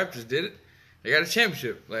 Hell, the Raptors did it. They got a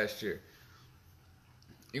championship last year.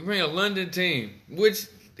 You bring a London team, which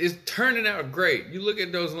is turning out great. You look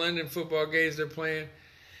at those London football games they're playing.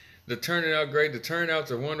 They're turning out great. The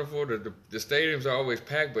turnouts are wonderful. The stadiums are always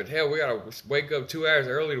packed. But hell, we got to wake up 2 hours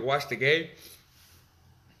early to watch the game.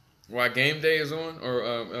 While game day is on, or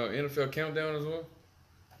NFL countdown is on.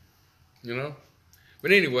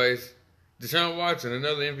 But anyways, Deshaun Watson,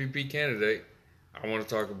 another MVP candidate I want to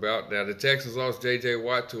talk about. Now, the Texans lost J.J.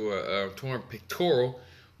 Watt to a torn pectoral,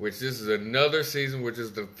 which this is another season, which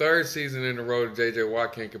is the 3rd season in a row that J.J.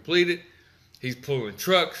 Watt can't complete it. He's pulling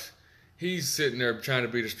trucks. He's sitting there trying to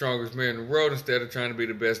be the strongest man in the world instead of trying to be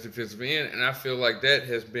the best defensive end, and I feel like that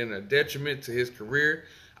has been a detriment to his career.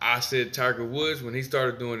 I said Tiger Woods, when he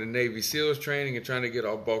started doing the Navy SEALs training and trying to get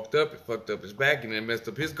all bulked up, it fucked up his back and then messed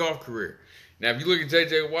up his golf career. Now, if you look at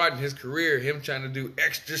J.J. Watt and his career, him trying to do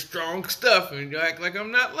extra strong stuff, and you act like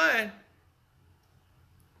I'm not lying.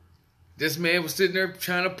 This man was sitting there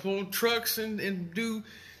trying to pull trucks and do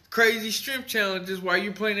crazy strength challenges while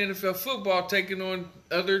you're playing NFL football, taking on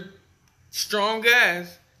other strong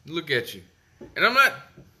guys. Look at you. And I'm not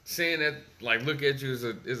saying that, like, look at you is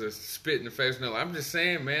a spit in the face. No, I'm just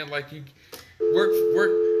saying, man, like, you work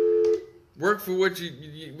for what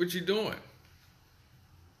you're doing.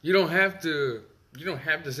 You don't have to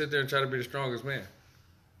sit there and try to be the strongest man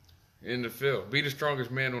in the field. Be the strongest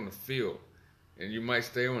man on the field, and you might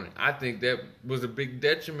stay on it. I think that was a big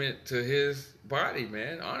detriment to his body,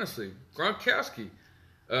 man. Honestly, Gronkowski,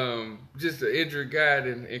 just an injured guy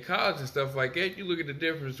in college and stuff like that. You look at the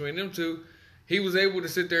difference between them two. He was able to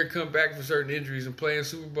sit there and come back from certain injuries and play in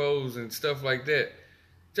Super Bowls and stuff like that.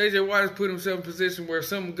 J.J. Watt has put himself in a position where if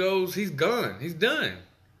something goes, he's gone. He's done.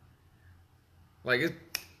 Like, it's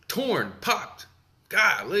torn, popped.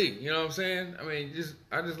 Golly, you know what I'm saying? I mean,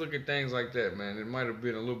 I just look at things like that, man. It might have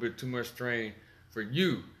been a little bit too much strain for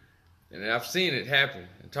you. And I've seen it happen.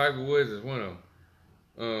 And Tiger Woods is one of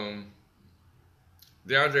them.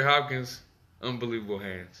 DeAndre Hopkins, unbelievable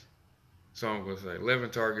hands. So I'm going to say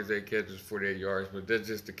 11 targets, 8 catches, 48 yards. But that's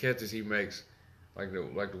just the catches he makes, like the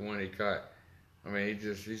one he caught. I mean,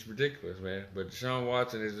 he's ridiculous, man. But Deshaun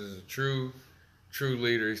Watson is a true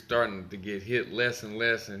leader. He's starting to get hit less and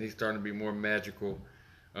less, and he's starting to be more magical.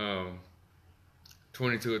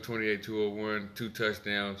 22 of 28, 201, 2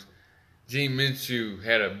 touchdowns. Gene Minshew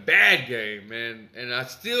had a bad game, man. And I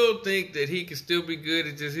still think that he can still be good.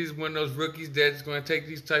 It's just he's one of those rookies that's going to take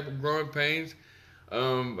these type of growing pains.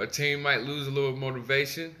 A team might lose a little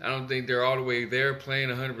motivation. I don't think they're all the way there playing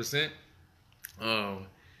 100%.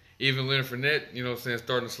 Even Leonard Fournette, you know what I'm saying,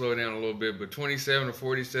 starting to slow down a little bit. But 27 or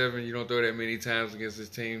 47, you don't throw that many times against this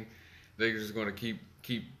team. They're just going to keep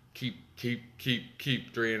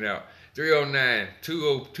 3 and out. 309,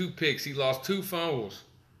 2 picks. He lost 2 fumbles.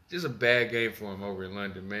 Just a bad game for him over in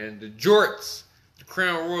London, man. The Jorts, the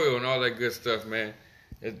Crown Royal and all that good stuff, man.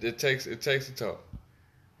 It takes a toll.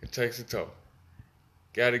 It takes a toll.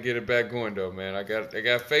 Got to get it back going though, man. I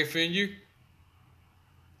got faith in you.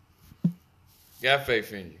 Got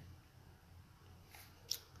faith in you.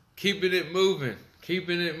 Keeping it moving.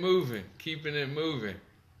 Keeping it moving. Keeping it moving.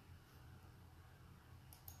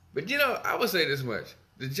 But I would say this much: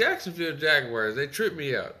 the Jacksonville Jaguars, they tripped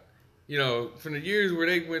me out. From the years where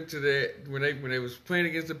they went to when they was playing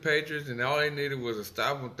against the Patriots, and all they needed was a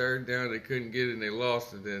stop on third down, they couldn't get it, and they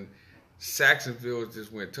lost. And then Jacksonville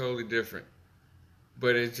just went totally different.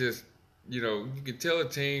 But it's just, you can tell a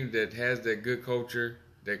team that has that good culture,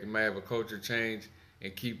 that might have a culture change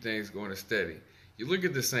and keep things going steady. You look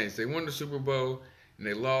at the Saints; they won the Super Bowl, and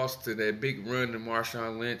they lost to that big run to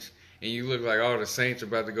Marshawn Lynch. And you look like, the Saints are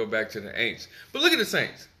about to go back to the Aints. But look at the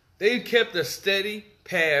Saints. They kept a steady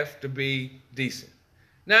path to be decent,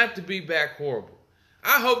 not to be back horrible.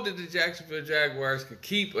 I hope that the Jacksonville Jaguars can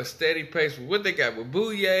keep a steady pace with what they got with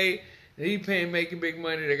Bouye. Making big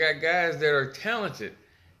money. They got guys that are talented.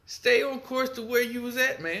 Stay on course to where you was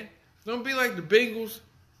at, man. Don't be like the Bengals,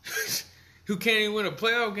 who can't even win a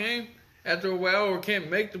playoff game after a while or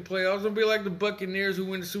can't make the playoffs. Don't be like the Buccaneers, who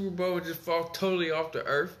win the Super Bowl and just fall totally off the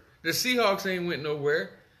earth. The Seahawks ain't went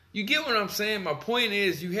nowhere. You get what I'm saying? My point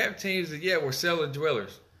is, you have teams that, were cellar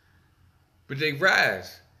dwellers. But they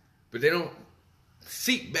rise. But they don't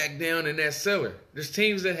seep back down in that cellar. There's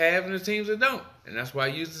teams that have and there's teams that don't. And that's why I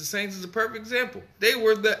use the Saints as a perfect example. They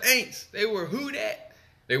were the Aints. They were who that?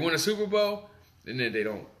 They won a Super Bowl, and then they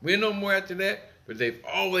don't win no more after that. But they've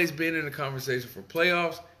always been in the conversation for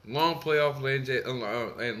playoffs, long playoff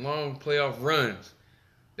runs.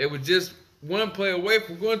 They were just one play away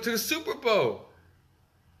from going to the Super Bowl.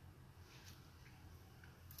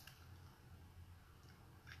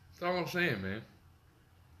 That's all I'm saying, man.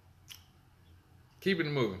 Keeping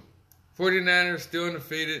it moving. 49ers still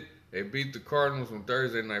undefeated. They beat the Cardinals on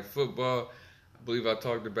Thursday Night Football. I believe I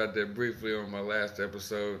talked about that briefly on my last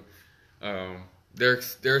episode. They're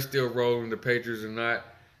still rolling. The Patriots are not.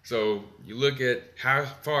 So you look at how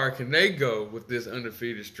far can they go with this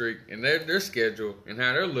undefeated streak and their schedule and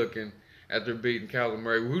how they're looking after beating Kyler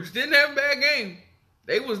Murray, who didn't have a bad game.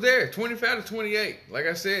 They was there, 25-28. Like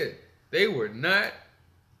I said, they were not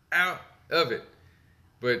out of it.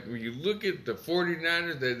 But when you look at the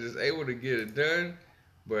 49ers, they're just able to get it done.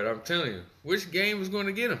 But I'm telling you, which game is going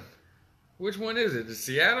to get them? Which one is it? The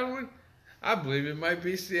Seattle one? I believe it might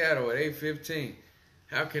be Seattle at 8:15.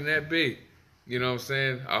 How can that be? You know what I'm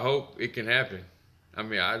saying? I hope it can happen. I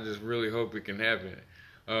mean, I just really hope it can happen.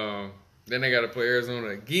 Then they got to play Arizona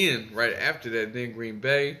again right after that, then Green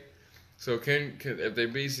Bay. So can if they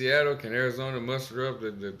beat Seattle, can Arizona muster up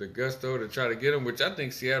the gusto to try to get them? Which I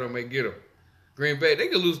think Seattle may get them. Green Bay, they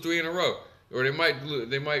could lose 3 in a row, or they might go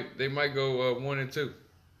 1-2.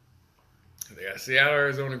 They got Seattle,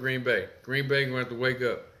 Arizona, Green Bay. Green Bay going to have to wake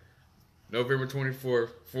up. November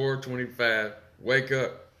 24th, 4:25. Wake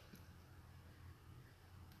up.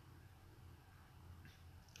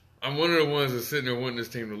 I'm one of the ones that's sitting there wanting this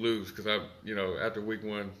team to lose because after week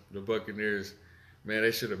 1, the Buccaneers, man,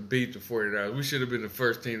 they should have beat the 49ers. We should have been the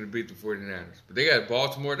first team to beat the 49ers. But they got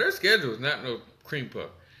Baltimore. Their schedule is not no cream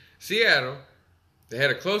puff. Seattle, they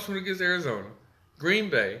had a close one against Arizona. Green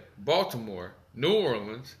Bay, Baltimore, New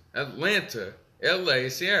Orleans, Atlanta, LA,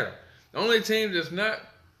 Seattle. The only team that's not,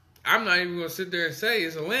 I'm not even going to sit there and say,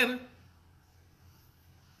 is Atlanta.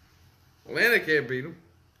 Atlanta can't beat them.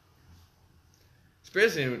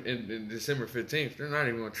 Especially in December 15th. They're not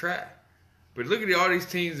even going to try. But look at all these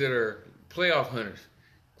teams that are playoff hunters.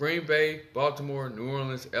 Green Bay, Baltimore, New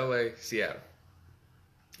Orleans, LA, Seattle.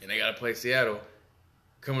 And they got to play Seattle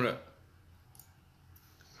coming up.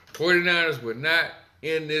 49ers would not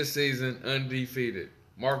end this season undefeated.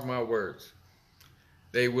 Mark my words.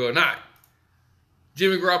 They will not.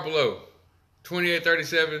 Jimmy Garoppolo,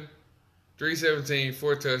 28-37. 317,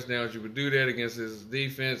 4 touchdowns. You would do that against this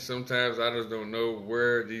defense. Sometimes I just don't know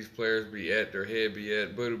where these players be at, their head be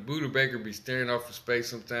at. But Buda Baker be staring off for space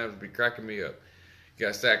sometimes, be cracking me up.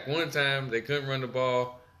 Got sacked one time. They couldn't run the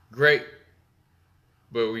ball. Great.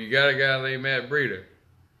 But when you got a guy like Matt Breida,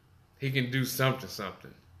 he can do something.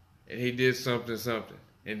 And he did something.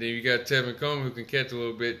 And then you got Tevin Coleman who can catch a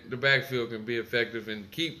little bit. The backfield can be effective and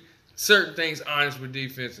keep certain things honest with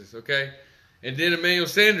defenses, okay? And then Emmanuel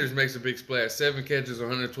Sanders makes a big splash. 7 catches,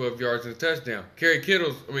 112 yards, and a touchdown. George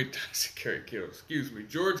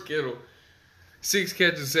Kittle, 6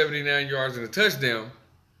 catches, 79 yards, and a touchdown.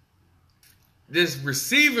 This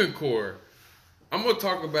receiving core, I'm going to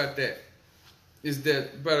talk about that. is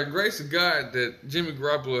that by the grace of God that Jimmy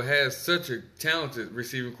Garoppolo has such a talented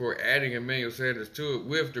receiving core, adding Emmanuel Sanders to it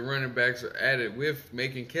with the running backs are added with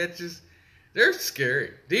making catches, they're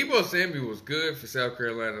scary. Deebo Samuel was good for South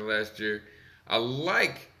Carolina last year. I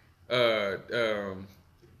like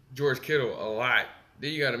George Kittle a lot.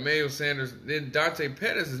 Then you got Emmanuel Sanders. Then Dante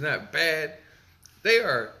Pettis is not bad. They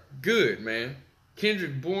are good, man.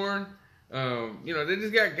 Kendrick Bourne. They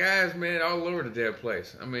just got guys, man, all over the damn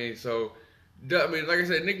place. Like I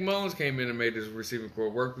said, Nick Mullins came in and made this receiving core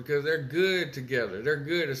work because they're good together. They're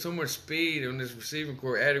good. There's so much speed on this receiving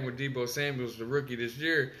core, adding with Deebo Samuels, the rookie this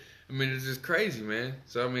year. It's just crazy, man.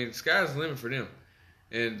 So, the sky's the limit for them.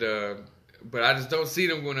 But I just don't see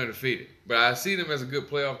them going undefeated. But I see them as a good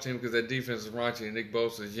playoff team because that defense is raunchy and Nick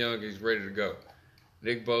Bosa is young and he's ready to go.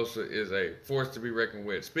 Nick Bosa is a force to be reckoned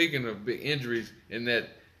with. Speaking of big injuries in that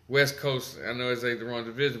West Coast, I know it's the wrong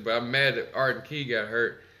division, but I'm mad that Arden Key got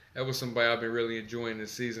hurt. That was somebody I've been really enjoying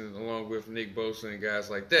this season along with Nick Bosa and guys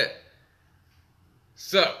like that.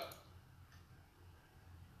 So,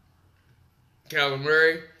 Kyler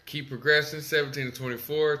Murray, keep progressing,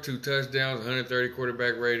 17-24, 2 touchdowns, 130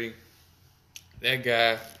 quarterback rating. That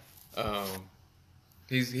guy,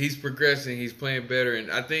 he's progressing, he's playing better, and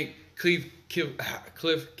I think Cliff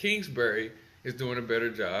Kingsbury is doing a better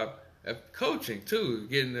job of coaching too,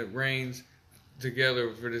 getting the reins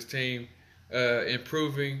together for this team,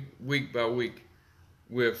 improving week by week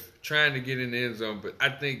with trying to get in the end zone. But I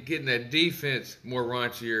think getting that defense more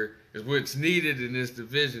raunchier is what's needed in this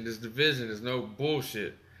division. This division is no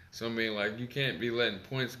bullshit. So, you can't be letting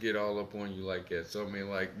points get all up on you like that. So,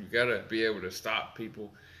 you got to be able to stop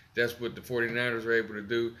people. That's what the 49ers were able to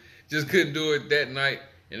do. Just couldn't do it that night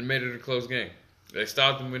and made it a close game. They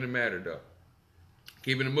stopped them when it mattered, though.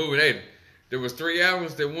 Keeping it moving. Hey, there was 3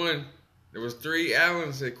 Allens that won. There was 3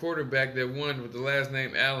 Allens at quarterback that won with the last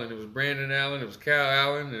name Allen. It was Brandon Allen, it was Kyle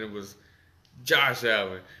Allen, and it was Josh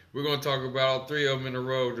Allen. We're going to talk about all 3 of them in a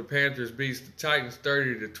row. The Panthers beats the Titans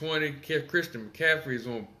 30-20. Christian McCaffrey is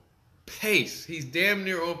on pace. He's damn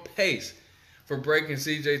near on pace for breaking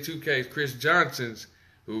CJ2K's Chris Johnson's,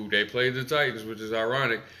 who they played the Titans, which is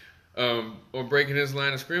ironic, on breaking his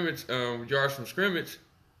line of scrimmage, yards from scrimmage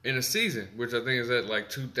in a season, which I think is at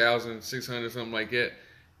 2,600, something like that.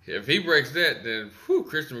 If he breaks that, then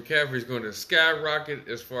Christian McCaffrey is going to skyrocket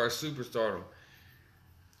as far as superstardom.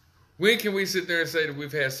 When can we sit there and say that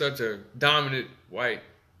we've had such a dominant white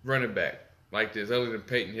running back like this, other than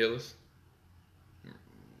Peyton Hillis?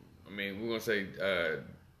 We're going to say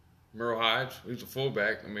Merle Hodge, who's a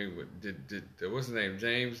fullback. What's his name?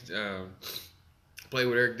 James played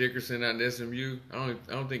with Eric Dickerson out in SMU. I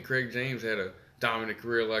don't think Craig James had a dominant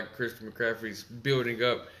career like Christian McCaffrey's building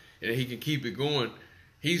up, and he can keep it going.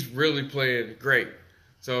 He's really playing great.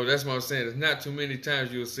 So that's what I'm saying. There's not too many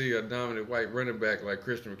times you'll see a dominant white running back like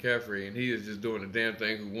Christian McCaffrey, and he is just doing the damn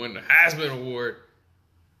thing, who won the Heisman Award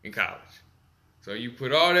in college. So you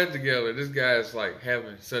put all that together, this guy is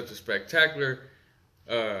having such a spectacular,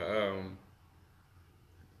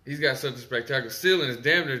 he's got such a spectacular ceiling. It's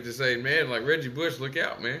damn near to say, man, like Reggie Bush, look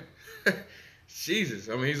out, man. Jesus.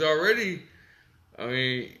 He's already,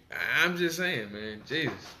 I'm just saying, man,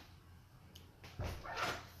 Jesus.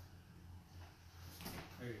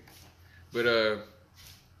 But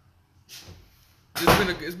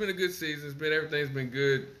it's been a good season. Everything's been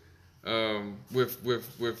good.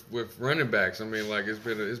 With running backs,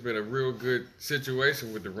 it's been a real good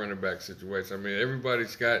situation with the running back situation.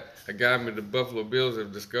 Everybody's got a guy. The Buffalo Bills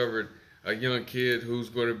have discovered a young kid who's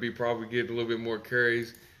going to be probably getting a little bit more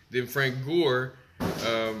carries than Frank Gore,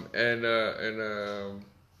 and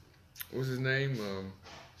what's his name?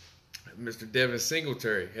 Mr. Devin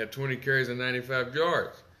Singletary had 20 carries and 95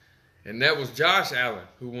 yards, and that was Josh Allen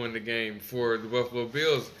who won the game for the Buffalo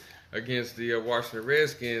Bills against the Washington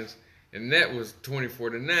Redskins. And that was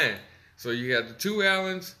 24-9. So you got the 2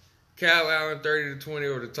 Allens, Kyle Allen 30-20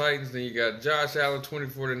 over the Titans. Then you got Josh Allen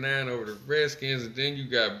 24-9 over the Redskins. And then you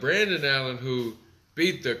got Brandon Allen, who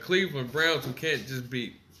beat the Cleveland Browns, who can't just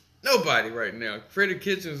beat nobody right now. Freddie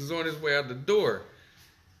Kitchens is on his way out the door.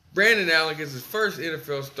 Brandon Allen gets his first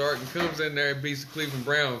NFL start and comes in there and beats the Cleveland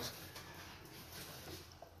Browns.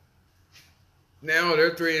 Now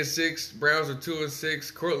they're 3-6. Browns are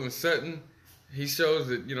 2-6. Cortland Sutton, he shows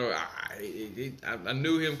that, I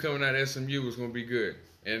knew him coming out of SMU was going to be good.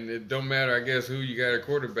 And it don't matter, I guess, who you got at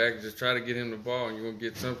quarterback. Just try to get him the ball and you're going to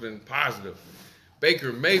get something positive.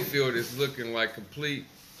 Baker Mayfield is looking like complete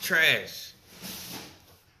trash.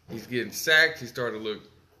 He's getting sacked. He's starting to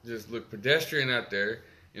look pedestrian out there.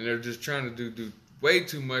 And they're just trying to do way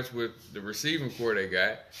too much with the receiving core they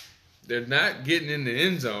got. They're not getting in the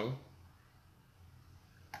end zone.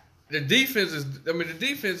 the defense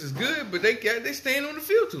is good, but they staying on the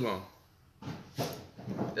field too long.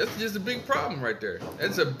 That's just a big problem right there.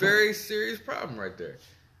 That's a very serious problem right there.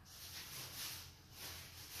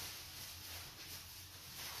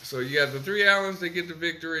 So you got the 3 Allens, they get the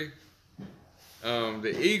victory.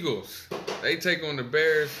 The Eagles, they take on the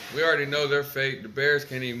Bears. We already know their fate. The Bears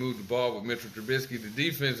can't even move the ball with Mitchell Trubisky. The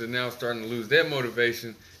defense is now starting to lose that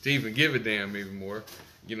motivation to even give a damn even more.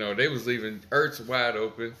 You know, they was leaving Ertz wide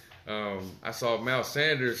open. I saw Miles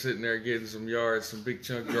Sanders sitting there getting some yards, some big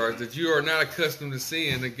chunk yards that you are not accustomed to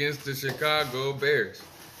seeing against the Chicago Bears.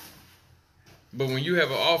 But when you have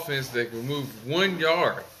an offense that can move 1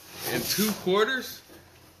 yard in 2 quarters,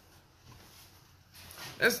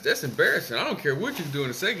 that's embarrassing. I don't care what you do in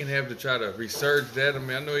the second half to try to resurge that. I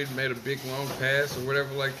mean, I know he made a big long pass or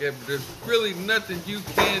whatever like that, but there's really nothing you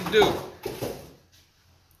can do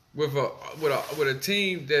with a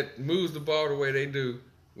team that moves the ball the way they do,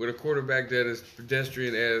 with a quarterback that is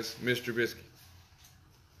pedestrian as Mr. Trubisky.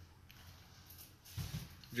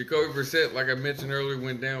 Jacoby Brissett, like I mentioned earlier,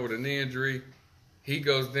 went down with a knee injury. He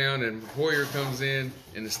goes down and Hoyer comes in,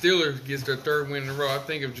 and the Steelers gets their 3rd win in a row. I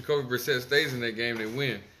think if Jacoby Brissett stays in that game, they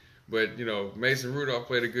win. But, you know, Mason Rudolph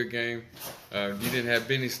played a good game. You didn't have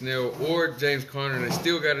Benny Snell or James Conner, and they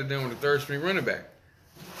still got it done with a 3rd-string running back.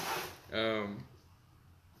 And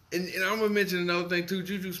I'm going to mention another thing, too.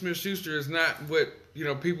 Juju Smith-Schuster is not what, you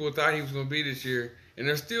know, people thought he was going to be this year. And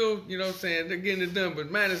they're still, you know what I'm saying, they're getting it done.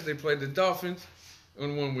 But minus they played the Dolphins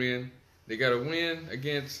on 1 win. They got a win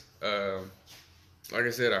against, like I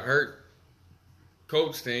said, a hurt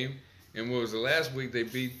Colts team. And what was the last week they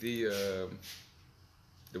beat the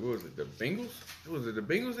Bengals? Was it the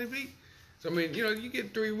Bengals they beat? So, I mean, you know, you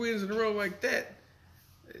get 3 wins in a row like that.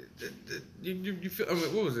 You feel, I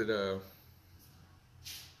mean, what was it? Oh,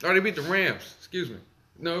 they beat the Rams. Excuse me.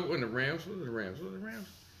 No, it wasn't the Rams. What was the Rams?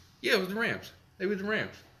 Yeah, it was the Rams. They beat the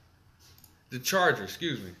Rams. The Chargers,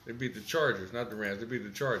 excuse me. They beat the Chargers, not the Rams. They beat the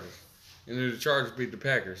Chargers. And then the Chargers beat the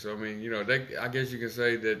Packers. So, I mean, you know, I guess you can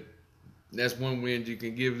say that that's 1 win you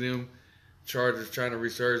can give them. Chargers trying to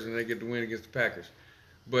resurge, and they get the win against the Packers.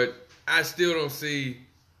 But I still don't see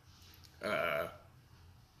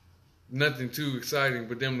nothing too exciting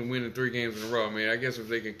but them to win the 3 games in a row. I mean, I guess if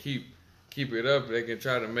they can keep it up, they can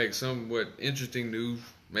try to make somewhat interesting news,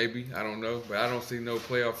 maybe. I don't know. But I don't see no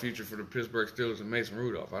playoff future for the Pittsburgh Steelers and Mason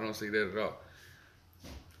Rudolph. I don't see that at all.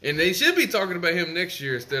 And they should be talking about him next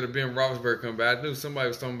year instead of Ben Roethlisberger coming back. I knew somebody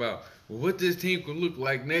was talking about, well, what this team could look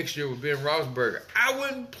like next year with Ben Roethlisberger. I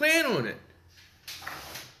wouldn't plan on it.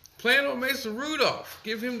 Plan on Mason Rudolph.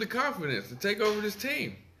 Give him the confidence to take over this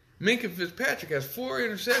team. Minkah Fitzpatrick has 4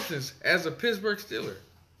 interceptions as a Pittsburgh Steeler.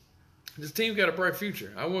 This team got a bright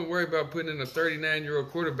future. I wouldn't worry about putting in a 39-year-old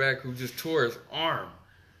quarterback who just tore his arm.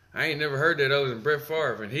 I ain't never heard that other than Brett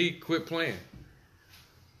Favre, and he quit playing.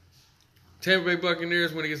 Tampa Bay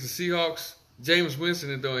Buccaneers win against the Seahawks. Jameis Winston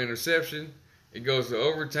didn't throw an interception. It goes to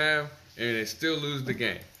overtime, and they still lose the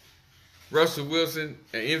game. Russell Wilson,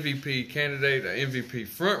 an MVP candidate, an MVP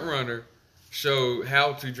frontrunner, showed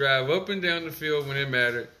how to drive up and down the field when it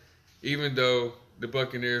mattered, even though the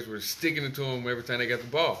Buccaneers were sticking it to him every time they got the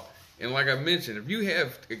ball. And like I mentioned, if you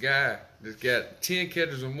have a guy that's got 10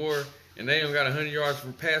 catches or more and they ain't got 100 yards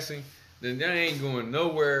from passing, then they ain't going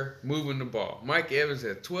nowhere moving the ball. Mike Evans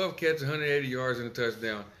had 12 catches, 180 yards, and a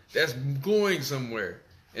touchdown. That's going somewhere.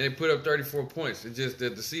 And they put up 34 points. It's just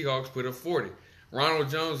that the Seahawks put up 40. Ronald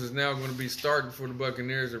Jones is now going to be starting for the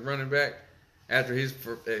Buccaneers at running back after his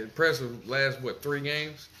impressive last, 3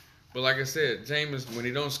 games? But like I said, Jameis, when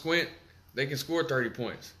he don't squint, they can score 30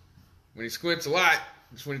 points. When he squints a lot,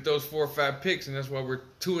 it's when he throws 4 or 5 picks, and that's why we're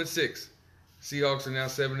 2-6. Seahawks are now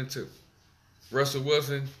 7-2. Russell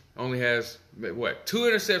Wilson only has, 2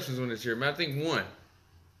 interceptions on this year? I think 1.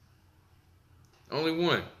 Only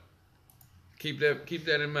 1. Keep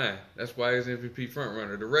that in mind. That's why he's MVP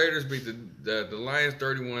frontrunner. The Raiders beat the Lions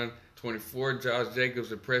 31-24. Josh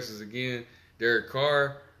Jacobs impresses again. Derek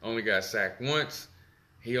Carr only got sacked once.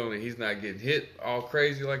 He's not getting hit all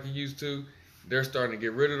crazy like he used to. They're starting to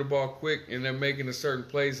get rid of the ball quick, and they're making a certain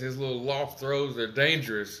plays. His little loft throws, they're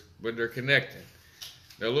dangerous, but they're connecting.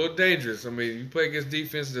 They're a little dangerous. I mean, you play against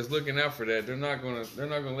defenses that's looking out for that. They're not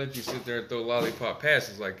gonna let you sit there and throw lollipop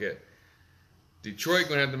passes like that. Detroit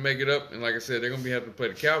gonna have to make it up, and like I said, they're gonna have to play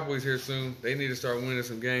the Cowboys here soon. They need to start winning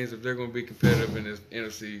some games if they're gonna be competitive in this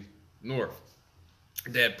NFC North.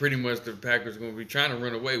 That pretty much the Packers are gonna be trying to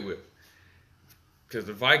run away with. Because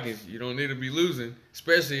the Vikings, you don't need to be losing,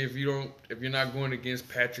 especially if you're not going against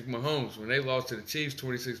Patrick Mahomes. When they lost to the Chiefs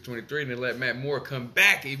 26-23 and they let Matt Moore come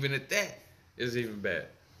back, even at that, is even bad.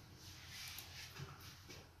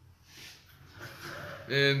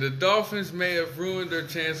 And the Dolphins may have ruined their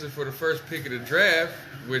chances for the first pick of the draft,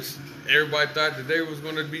 which everybody thought that they was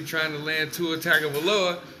going to be trying to land Tua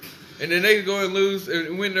Tagovailoa. And then they go and lose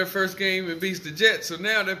and win their first game and beats the Jets. So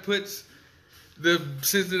now that puts the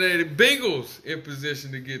Cincinnati Bengals in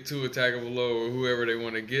position to get Tua Tagovailoa or whoever they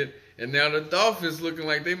want to get. And now the Dolphins looking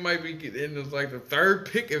like they might be getting like the third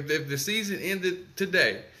pick. If the season ended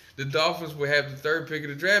today, the Dolphins would have the third pick of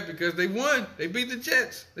the draft because they won. They beat the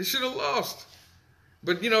Jets. They should have lost.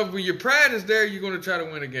 But, you know, when your pride is there, you're going to try to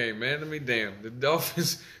win a game, man. I mean, damn. The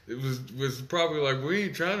Dolphins was probably like, we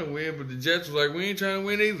ain't trying to win. But the Jets was like, we ain't trying to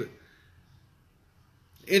win either.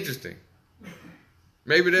 Interesting.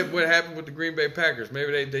 Maybe that's what happened with the Green Bay Packers.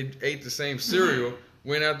 Maybe they ate the same cereal,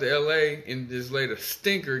 went out to L.A., and just laid a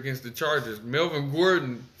stinker against the Chargers. Melvin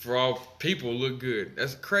Gordon, for all people, looked good.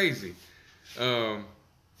 That's crazy.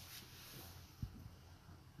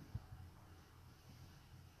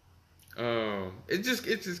 It's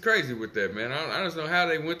just crazy with that, man. I just know how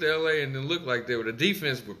they went to L.A. and then looked like they were the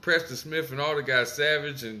defense with Preston Smith and all the guys,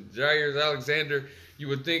 Savage and Jair Alexander. You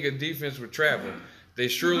would think a defense would travel. They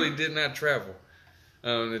surely did not travel.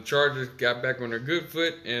 The Chargers got back on their good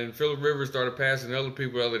foot, and Phillip Rivers started passing other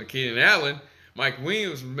people other than Keenan Allen. Mike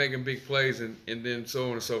Williams was making big plays, and then so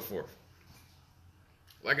on and so forth.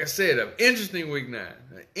 Like I said, an interesting week 9.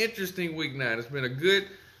 An interesting week 9. It's been a good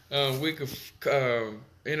week of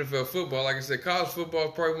NFL football. Like I said, college football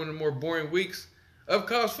is probably one of the more boring weeks of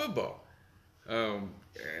college football.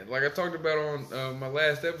 Like I talked about on my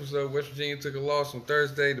last episode, West Virginia took a loss on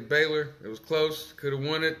Thursday to Baylor. It was close. Could have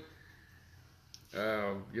won it.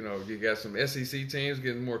 You got some SEC teams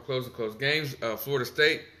getting more close and close games. Florida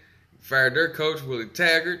State fired their coach, Willie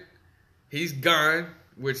Taggart. He's gone,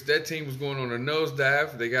 which that team was going on a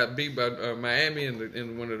nosedive. They got beat by Miami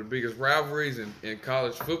in one of the biggest rivalries in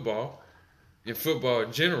college football, in football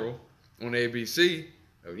in general, on ABC.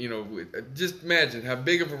 Just imagine how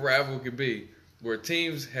big of a rival it could be where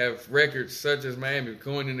teams have records such as Miami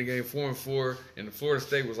going in the game 4-4, and the Florida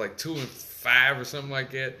State was like 2-5 or something like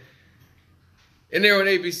that. And they're on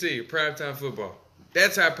ABC, primetime football.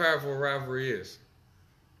 That's how powerful a rivalry is.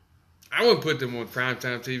 I wouldn't put them on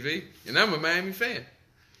primetime TV, and I'm a Miami fan.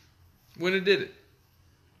 Wouldn't have did it.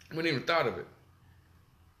 Wouldn't even thought of it.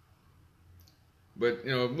 But,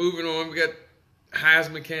 moving on, we got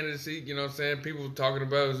Heisman candidacy, you know what I'm saying? People talking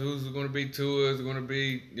about who's going to be Tua, is going to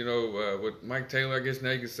be, with Mike Taylor, I guess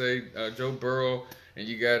now you can say, Joe Burrow, and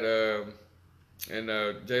you got,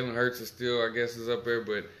 Jalen Hurts is still, I guess, is up there,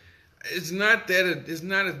 but it's not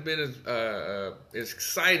been as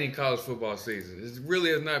exciting college football season. It really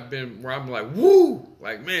has not been where I'm like, woo!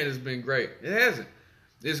 Like, man, it's been great. It hasn't.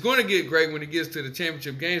 It's going to get great when it gets to the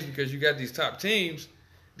championship games because you got these top teams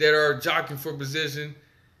that are jockeying for position,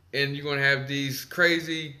 and you're going to have these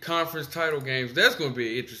crazy conference title games. That's going to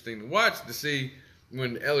be interesting to watch, to see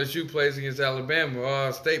when LSU plays against Alabama, or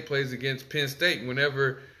Ohio State plays against Penn State,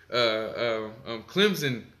 whenever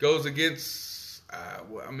Clemson goes against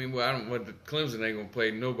Clemson ain't going to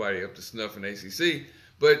play nobody up to snuff in ACC,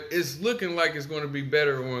 but it's looking like it's going to be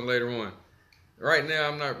better on later on. Right now,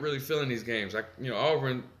 I'm not really feeling these games.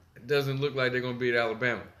 Auburn doesn't look like they're going to beat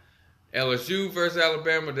Alabama. LSU versus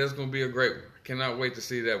Alabama, that's going to be a great one. Cannot wait to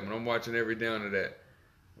see that one. I'm watching every down of that.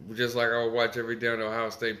 Just like I would watch every down of Ohio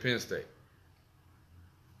State, Penn State.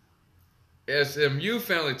 SMU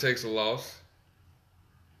finally takes a loss.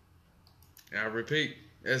 I repeat,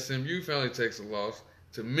 SMU finally takes a loss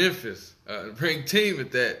to Memphis, ranked team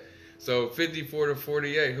at that. So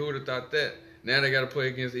 54-48, who would have thought that? Now they got to play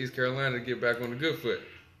against East Carolina to get back on the good foot.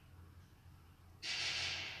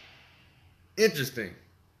 Interesting.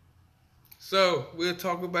 So we'll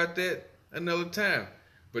talk about that another time.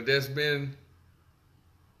 But that's been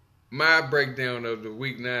my breakdown of the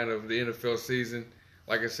week 9 of the NFL season.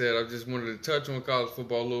 Like I said, I just wanted to touch on college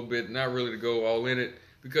football a little bit, not really to go all in it,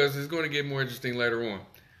 because it's going to get more interesting later on.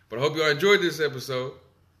 But I hope y'all enjoyed this episode.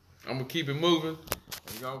 I'm going to keep it moving.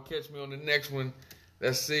 And y'all catch me on the next one.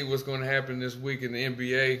 Let's see what's going to happen this week in the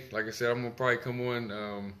NBA. Like I said, I'm going to probably come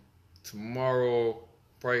on tomorrow.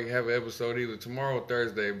 Probably have an episode either tomorrow or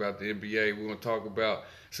Thursday about the NBA. We're going to talk about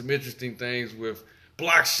some interesting things with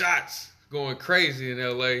block shots going crazy in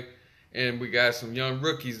LA. And we got some young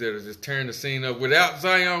rookies that are just tearing the scene up without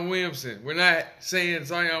Zion Williamson. We're not saying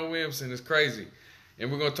Zion Williamson is crazy.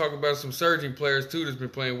 And we're going to talk about some surging players, too, that's been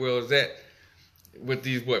playing well as that with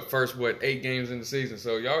these, first 8 games in the season.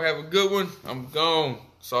 So y'all have a good one. I'm gone.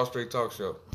 Soss Straight Talk Show.